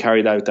we have them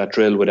carry out that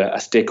drill with a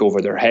stick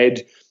over their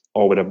head,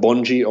 or with a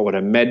bungee, or with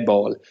a med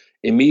ball,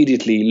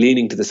 immediately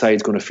leaning to the side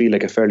is going to feel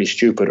like a fairly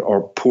stupid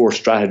or poor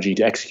strategy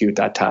to execute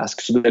that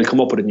task. So they'll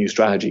come up with a new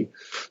strategy.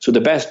 So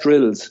the best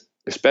drills,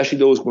 especially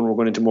those when we're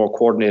going into more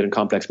coordinated and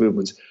complex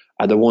movements,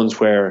 are the ones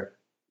where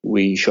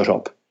we shut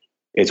up.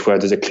 It's where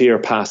there's a clear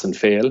pass and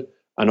fail,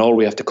 and all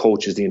we have to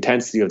coach is the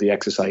intensity of the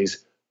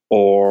exercise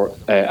or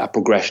a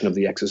progression of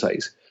the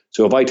exercise.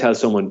 So if I tell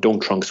someone don't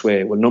trunk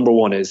sway, well, number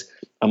one is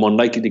I'm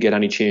unlikely to get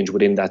any change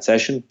within that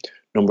session.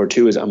 Number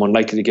two is I'm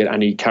unlikely to get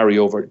any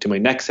carryover to my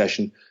next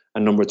session.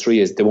 And number three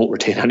is they won't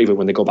retain any of it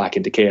when they go back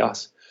into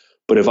chaos.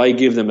 But if I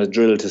give them a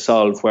drill to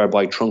solve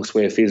whereby trunk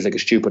sway feels like a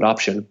stupid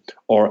option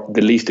or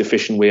the least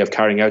efficient way of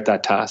carrying out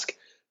that task,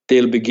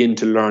 they'll begin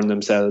to learn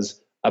themselves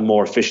a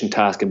more efficient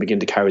task and begin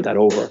to carry that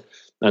over.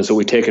 And so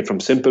we take it from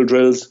simple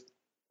drills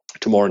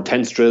to more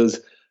intense drills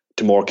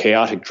to more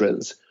chaotic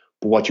drills.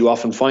 But what you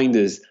often find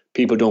is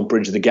people don't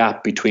bridge the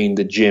gap between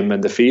the gym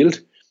and the field.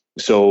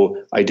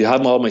 So I do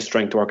have all my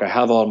strength work, I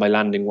have all my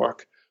landing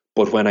work,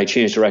 but when I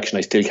change direction,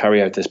 I still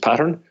carry out this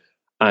pattern.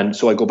 And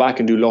so I go back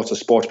and do lots of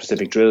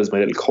sport-specific drills, my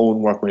little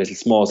cone work, my little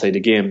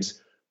small-sided games.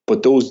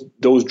 But those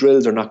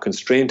drills are not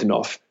constrained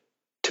enough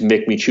to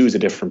make me choose a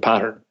different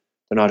pattern.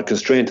 They're not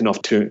constrained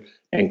enough to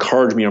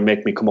encourage me or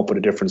make me come up with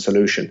a different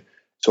solution.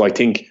 So I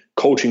think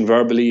coaching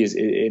verbally is,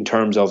 in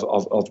terms of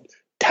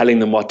telling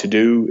them what to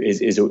do,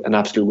 is an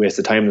absolute waste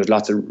of time. There's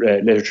lots of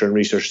literature and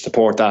research to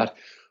support that.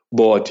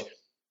 But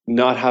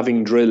not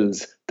having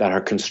drills that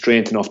are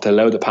constrained enough to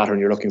allow the pattern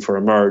you're looking for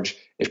emerge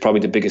is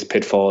probably the biggest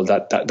pitfall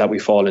that we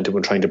fall into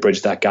when trying to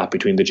bridge that gap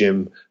between the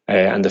gym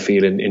and the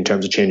field in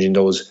terms of changing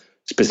those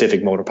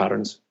specific motor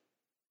patterns.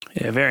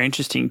 Yeah, very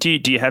interesting. Do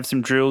you have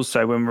some drills?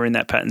 So when we're in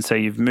that pattern, so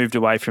you've moved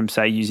away from,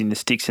 say, using the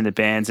sticks and the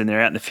bands, and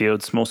they're out in the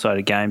field,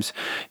 small-sided games.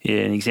 Yeah,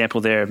 an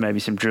example there of maybe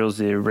some drills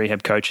the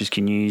rehab coaches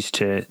can use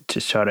to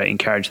try to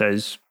encourage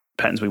those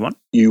patterns we want.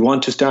 You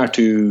want to start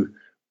to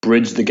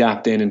bridge the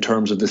gap then in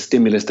terms of the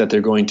stimulus that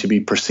they're going to be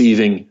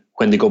perceiving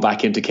when they go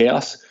back into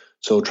chaos.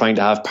 So trying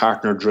to have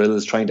partner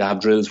drills, trying to have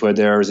drills where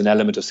there is an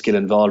element of skill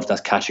involved,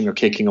 that's catching or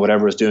kicking or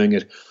whatever is doing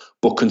it,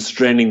 but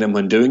constraining them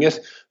when doing it.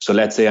 So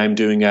let's say I'm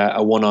doing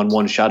a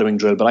one-on-one shadowing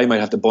drill, but I might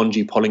have the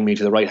bungee pulling me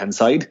to the right-hand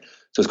side.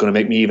 So it's going to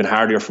make me even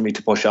harder for me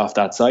to push off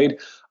that side.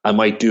 I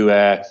might do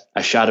a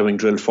shadowing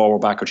drill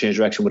forward, back, or change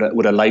direction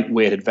with a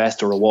light-weighted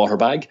vest or a water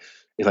bag.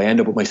 If I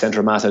end up with my centre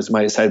of mass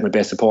outside my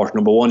base support,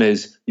 number one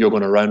is you're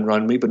going to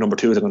run me, but number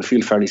two is I'm going to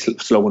feel fairly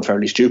slow and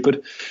fairly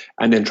stupid.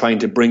 And then trying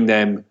to bring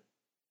them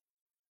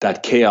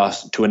that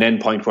chaos to an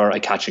end point where I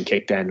catch and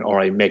kick then, or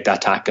I make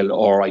that tackle,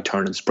 or I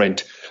turn and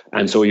sprint.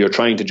 And so you're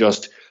trying to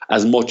just,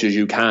 as much as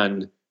you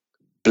can,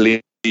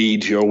 bleed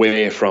your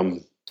way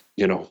from,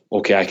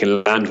 okay, I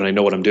can land when I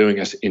know what I'm doing,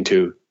 it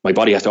into my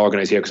body has to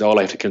organise here, because all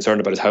I have to be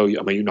concerned about is how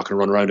you're not going to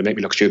run around and make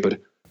me look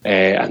stupid.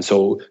 And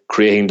so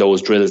creating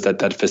those drills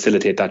that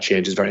facilitate that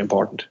change is very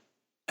important.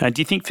 Do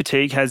you think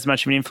fatigue has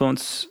much of an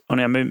influence on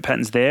our movement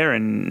patterns there?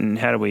 And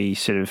how do we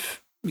sort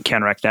of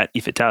counteract that,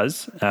 if it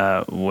does,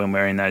 when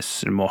we're in those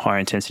sort of more higher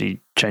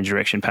intensity change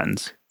direction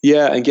patterns?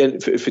 Yeah, again,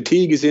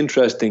 fatigue is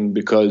interesting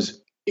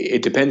because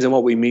it depends on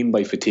what we mean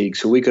by fatigue.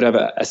 So we could have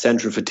a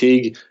central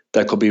fatigue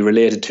that could be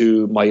related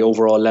to my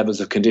overall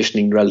levels of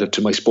conditioning relative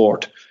to my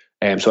sport.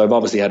 So I've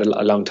obviously had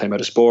a long time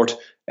out of sport,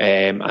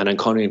 and I'm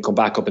going to come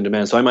back up in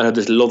demand. So I might have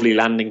this lovely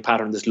landing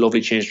pattern, this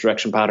lovely change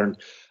direction pattern,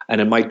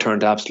 and it might turn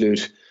to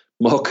absolute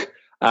muck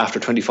after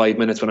 25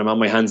 minutes when I'm on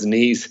my hands and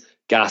knees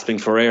gasping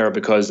for air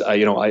because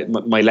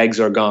my legs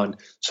are gone.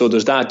 So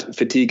there's that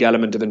fatigue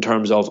element in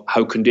terms of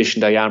how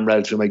conditioned I am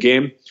relative to my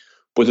game,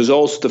 but there's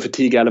also the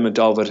fatigue element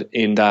of it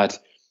in that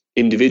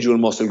individual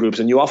muscle groups,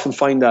 and you often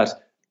find that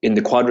in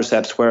the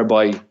quadriceps,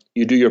 whereby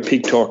you do your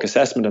peak torque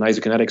assessment in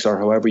isokinetics or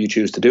however you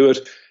choose to do it.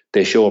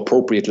 They show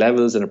appropriate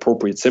levels and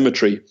appropriate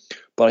symmetry,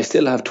 but I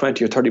still have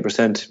 20 or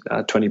 30%,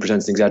 20% is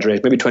an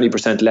exaggeration, maybe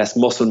 20% less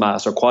muscle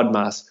mass or quad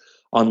mass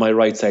on my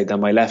right side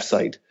than my left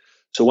side.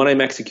 So when I'm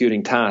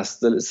executing tasks,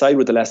 the side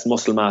with the less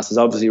muscle mass is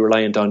obviously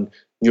reliant on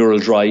neural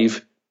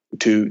drive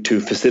to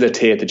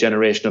facilitate the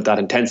generation of that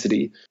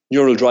intensity.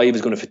 Neural drive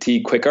is going to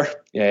fatigue quicker.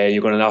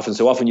 You're going to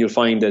so often you'll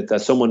find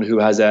that someone who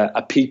has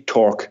a peak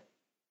torque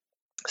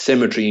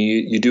symmetry,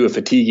 you do a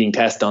fatiguing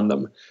test on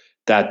them,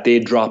 that they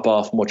drop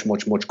off much,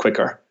 much, much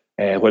quicker.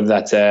 Whether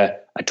that's a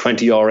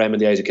 20 RM in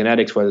the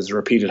isokinetics, whether it's a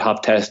repeated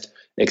hop test,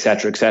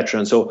 etc., etc.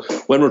 And so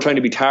when we're trying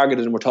to be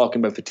targeted and we're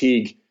talking about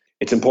fatigue,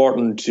 it's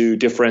important to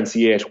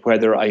differentiate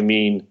whether I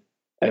mean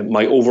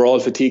my overall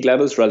fatigue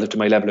levels relative to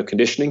my level of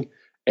conditioning,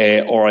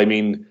 or I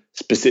mean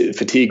specific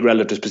fatigue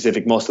relative to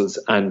specific muscles.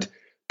 And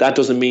that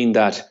doesn't mean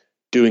that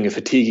doing a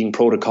fatiguing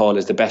protocol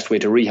is the best way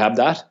to rehab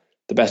that.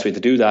 The best way to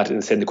do that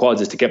in the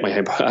quads is to get my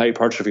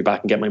hypertrophy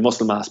back and get my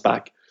muscle mass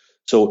back.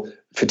 So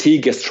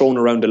fatigue gets thrown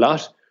around a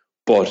lot,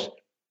 but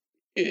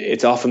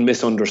it's often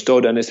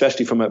misunderstood. And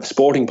especially from a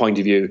sporting point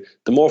of view,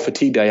 the more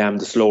fatigued I am,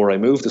 the slower I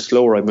move. The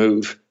slower I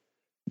move,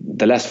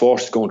 the less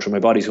force is going through my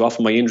body. So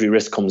often my injury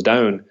risk comes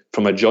down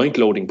from a joint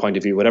loading point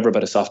of view, whatever,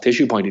 about a soft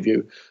tissue point of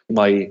view.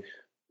 My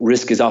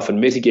risk is often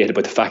mitigated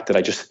by the fact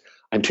that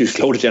I'm too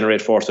slow to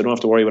generate force. I don't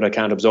have to worry what I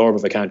can't absorb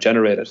if I can't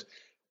generate it.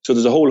 So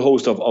there's a whole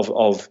host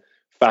of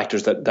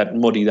factors that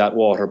muddy that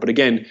water. But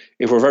again,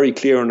 if we're very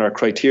clear on our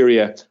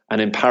criteria,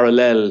 and in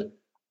parallel,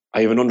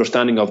 I have an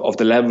understanding of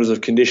the levels of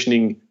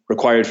conditioning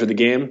required for the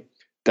game,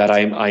 that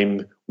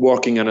I'm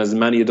working on as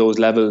many of those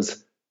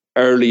levels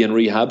early in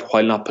rehab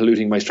while not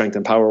polluting my strength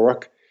and power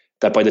work,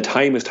 that by the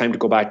time it's time to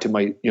go back to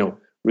my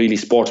really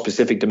sport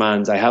specific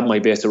demands, I have my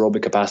base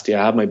aerobic capacity,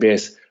 I have my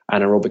base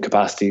anaerobic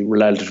capacity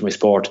relative to my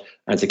sport,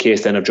 and it's a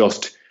case then of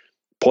just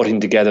putting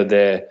together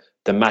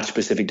the match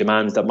specific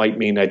demands that might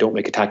mean I don't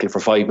make a tackle for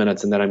 5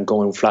 minutes and then I'm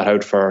going flat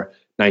out for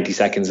 90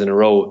 seconds in a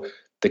row,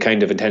 the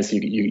kind of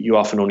intensity you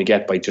often only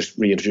get by just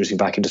reintroducing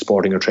back into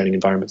sporting or training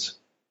environments.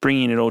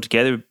 Bringing it all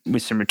together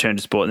with some return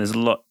to sport, and there's a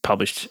lot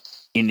published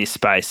in this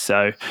space.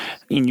 So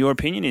in your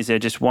opinion, is there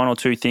just one or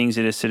two things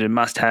that are sort of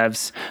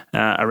must-haves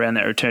around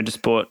that return to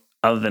sport,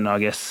 other than, I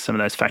guess, some of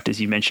those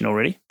factors you mentioned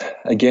already?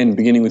 Again,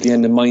 beginning with the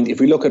end in mind, if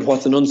we look at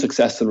what's an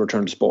unsuccessful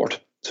return to sport.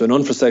 So an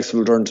unsuccessful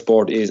return to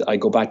sport is I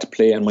go back to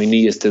play and my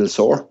knee is still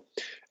sore.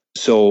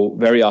 So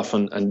very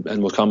often, and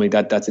most commonly,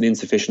 that's an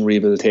insufficient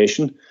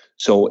rehabilitation.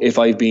 So if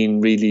I've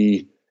been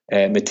really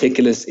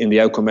meticulous in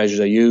the outcome measures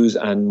I use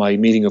and my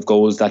meeting of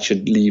goals, that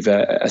should leave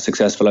a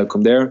successful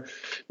outcome there.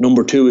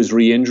 Number two is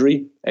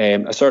re-injury.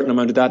 A certain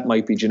amount of that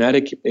might be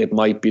genetic. It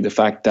might be the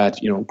fact that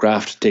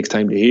graft takes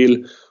time to heal,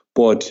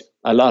 but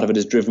a lot of it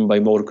is driven by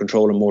motor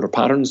control and motor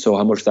patterns. So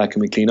how much of that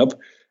can we clean up?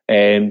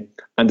 And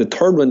the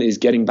third one is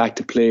getting back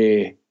to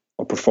play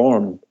or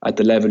perform at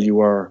the level you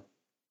were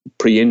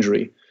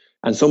pre-injury.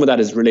 And some of that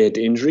is related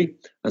to injury,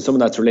 and some of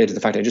that's related to the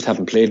fact I just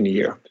haven't played in a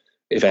year.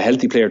 If a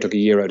healthy player took a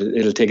year out,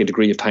 it'll take a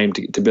degree of time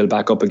to build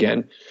back up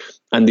again.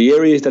 And the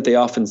areas that they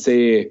often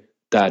say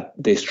that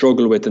they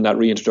struggle with in that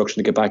reintroduction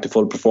to get back to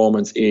full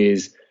performance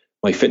is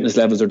my fitness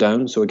levels are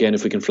down. So again,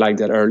 if we can flag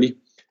that early.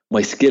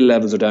 My skill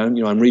levels are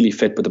down. I'm really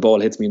fit, but the ball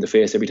hits me in the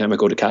face every time I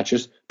go to catch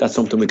it. That's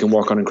something we can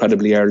work on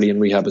incredibly early in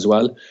rehab as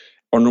well.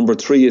 Or number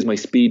three is my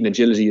speed and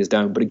agility is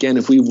down. But again,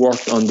 if we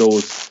worked on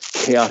those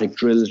chaotic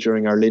drills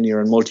during our linear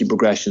and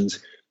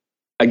multi-progressions,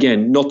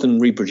 again, nothing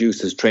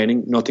reproduces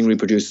training, nothing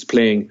reproduces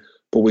playing,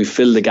 but we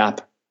fill the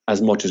gap as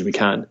much as we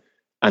can.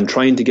 And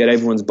trying to get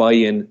everyone's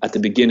buy-in at the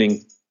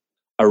beginning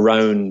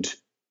around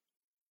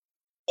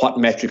what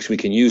metrics we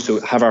can use. So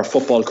have our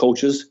football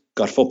coaches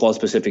got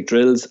football-specific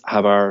drills,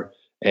 have our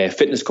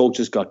fitness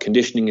coaches got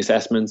conditioning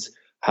assessments,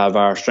 have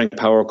our strength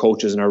power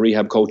coaches and our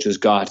rehab coaches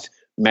got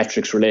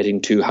metrics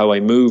relating to how I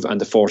move and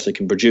the force I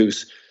can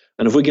produce.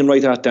 And if we can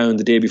write that down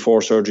the day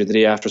before surgery, the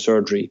day after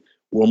surgery,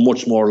 we're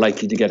much more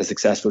likely to get a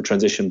successful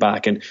transition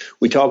back. And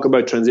we talk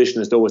about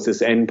transition as though it's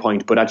this end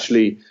point, but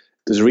actually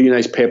there's a really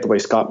nice paper by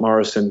Scott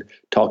Morrison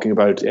talking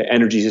about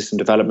energy system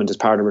development as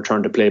part of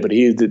return to play. But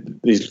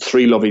these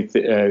three lovely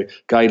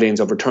guidelines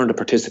of return to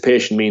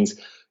participation means,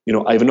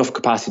 I have enough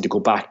capacity to go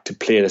back to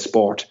play the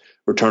sport.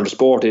 Return to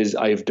sport is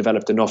I've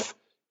developed enough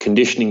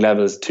conditioning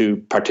levels to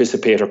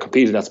participate or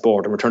compete in that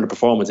sport. And return to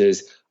performance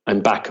is I'm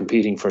back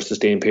competing for a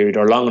sustained period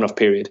or a long enough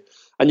period.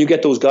 And you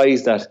get those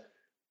guys that,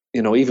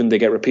 even they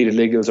get repeated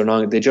legals or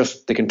not,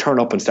 they can turn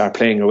up and start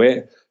playing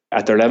away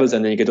at their levels.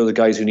 And then you get other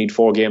guys who need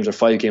 4 games or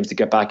 5 games to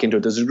get back into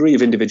it. There's a degree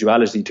of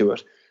individuality to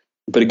it.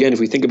 But again, if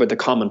we think about the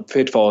common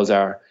pitfalls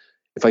are,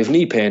 if I have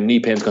knee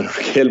pain's going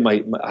to kill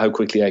how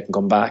quickly I can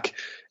come back.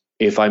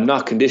 If I'm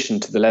not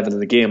conditioned to the level of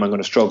the game, I'm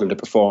going to struggle to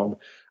perform.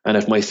 And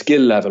if my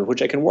skill level,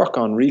 which I can work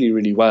on really,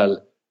 really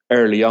well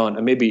early on,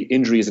 and maybe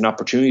injury is an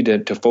opportunity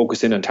to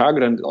focus in and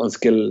target on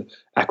skill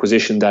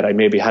acquisition that I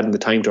maybe hadn't the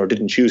time to or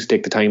didn't choose to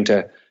take the time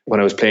to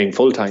when I was playing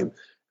full time,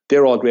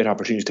 they're all great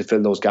opportunities to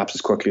fill those gaps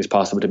as quickly as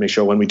possible to make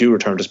sure when we do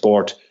return to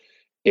sport,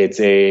 it's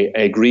a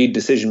agreed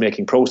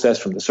decision-making process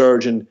from the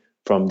surgeon,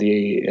 from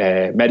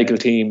the medical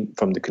team,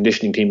 from the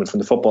conditioning team, and from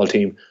the football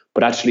team.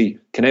 But actually,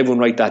 can everyone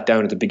write that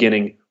down at the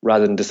beginning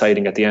rather than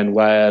deciding at the end,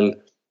 well,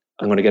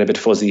 I'm going to get a bit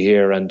fuzzy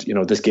here and,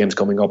 this game's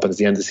coming up and it's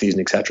the end of the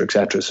season, et cetera, et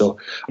cetera. So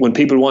when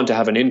people want to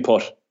have an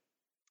input,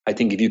 I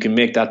think if you can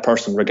make that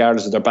person,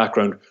 regardless of their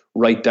background,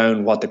 write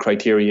down what the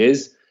criteria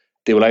is,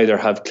 they will either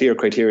have clear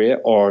criteria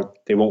or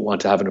they won't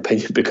want to have an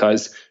opinion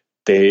because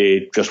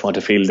they just want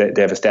to feel that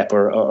they have a step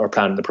or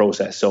plan in the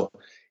process. So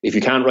if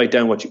you can't write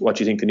down what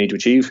you think they need to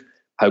achieve,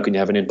 how can you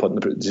have an input in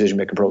the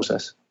decision-making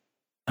process?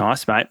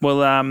 Nice, mate.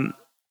 Well,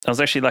 I was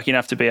actually lucky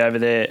enough to be over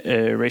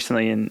there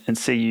recently and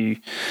see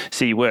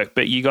you work.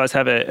 But you guys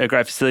have a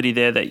great facility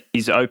there that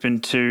is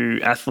open to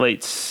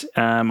athletes,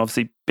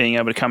 obviously being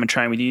able to come and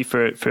train with you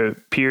for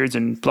periods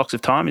and blocks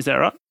of time. Is that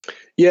right?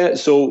 Yeah,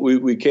 so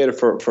we cater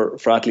for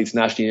athletes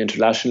nationally and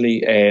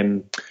internationally.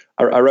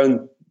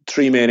 Around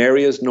three main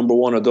areas. Number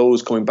one of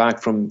those coming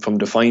back from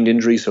defined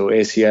injury, so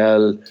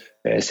ACL,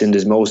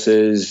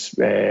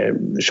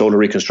 syndesmosis, shoulder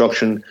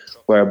reconstruction,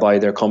 whereby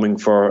they're coming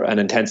for an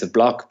intensive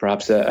block,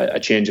 perhaps a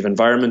change of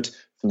environment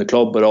from the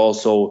club, but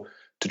also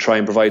to try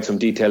and provide some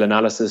detailed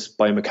analysis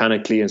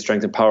biomechanically and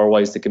strength and power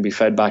wise that can be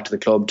fed back to the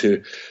club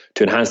to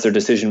enhance their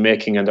decision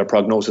making and their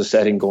prognosis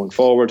setting going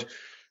forward.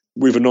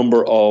 We have a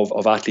number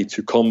of athletes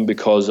who come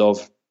because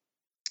of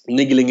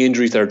niggling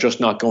injuries that are just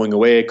not going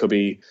away. It could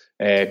be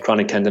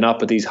chronic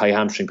tendinopathies, high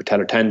hamstring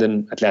patellar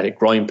tendon, athletic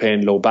groin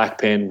pain, low back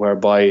pain,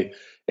 whereby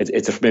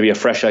it's maybe a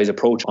fresh eyes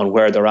approach on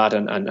where they're at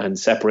and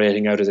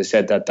separating out, as I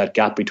said, that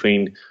gap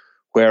between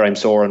where I'm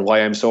sore and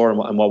why I'm sore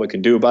and what we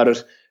can do about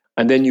it.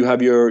 And then you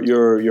have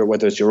your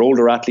whether it's your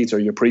older athletes or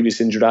your previous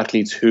injured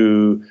athletes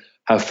who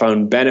have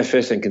found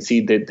benefit and can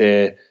see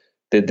the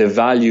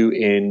value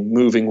in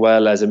moving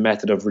well as a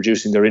method of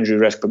reducing their injury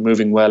risk, but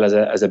moving well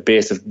as a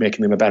base of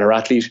making them a better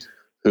athlete,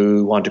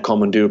 who want to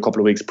come and do a couple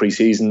of weeks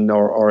pre-season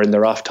or in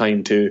their off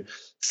time to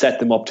set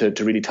them up to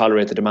really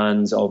tolerate the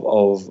demands of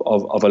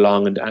a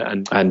long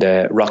and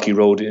rocky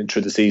road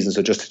through the season.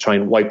 So just to try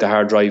and wipe the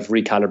hard drive,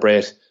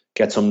 recalibrate,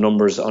 get some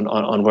numbers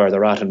on where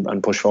they're at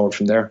and push forward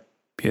from there.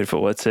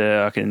 Beautiful. It's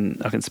I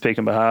can speak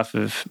on behalf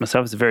of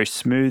myself. It's a very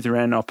smooth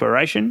ran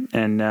operation,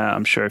 and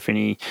I'm sure if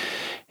any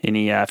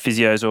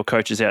physios or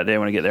coaches out there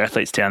want to get their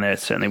athletes down there,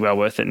 it's certainly well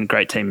worth it. And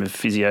great team of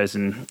physios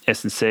and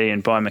S&C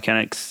and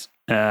biomechanics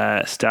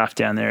staff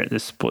down there at the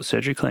sports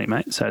surgery clinic,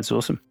 mate. So it's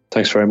awesome.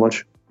 Thanks very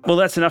much. Well,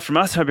 that's enough from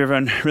us. Hope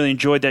everyone really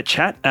enjoyed that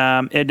chat.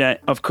 Enda,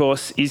 of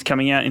course, is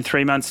coming out in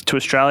 3 months to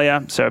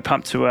Australia, so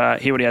pumped to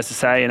hear what he has to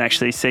say and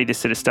actually see this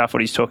sort of stuff,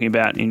 what he's talking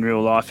about in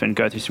real life, and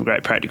go through some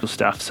great practical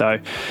stuff. So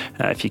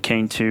if you're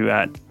keen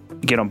to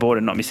get on board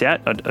and not miss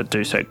out, I'd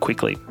do so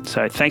quickly.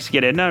 So thanks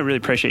again, Edna. I really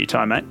appreciate your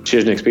time, mate.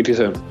 Cheers, Nick. Speak to you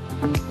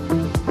soon.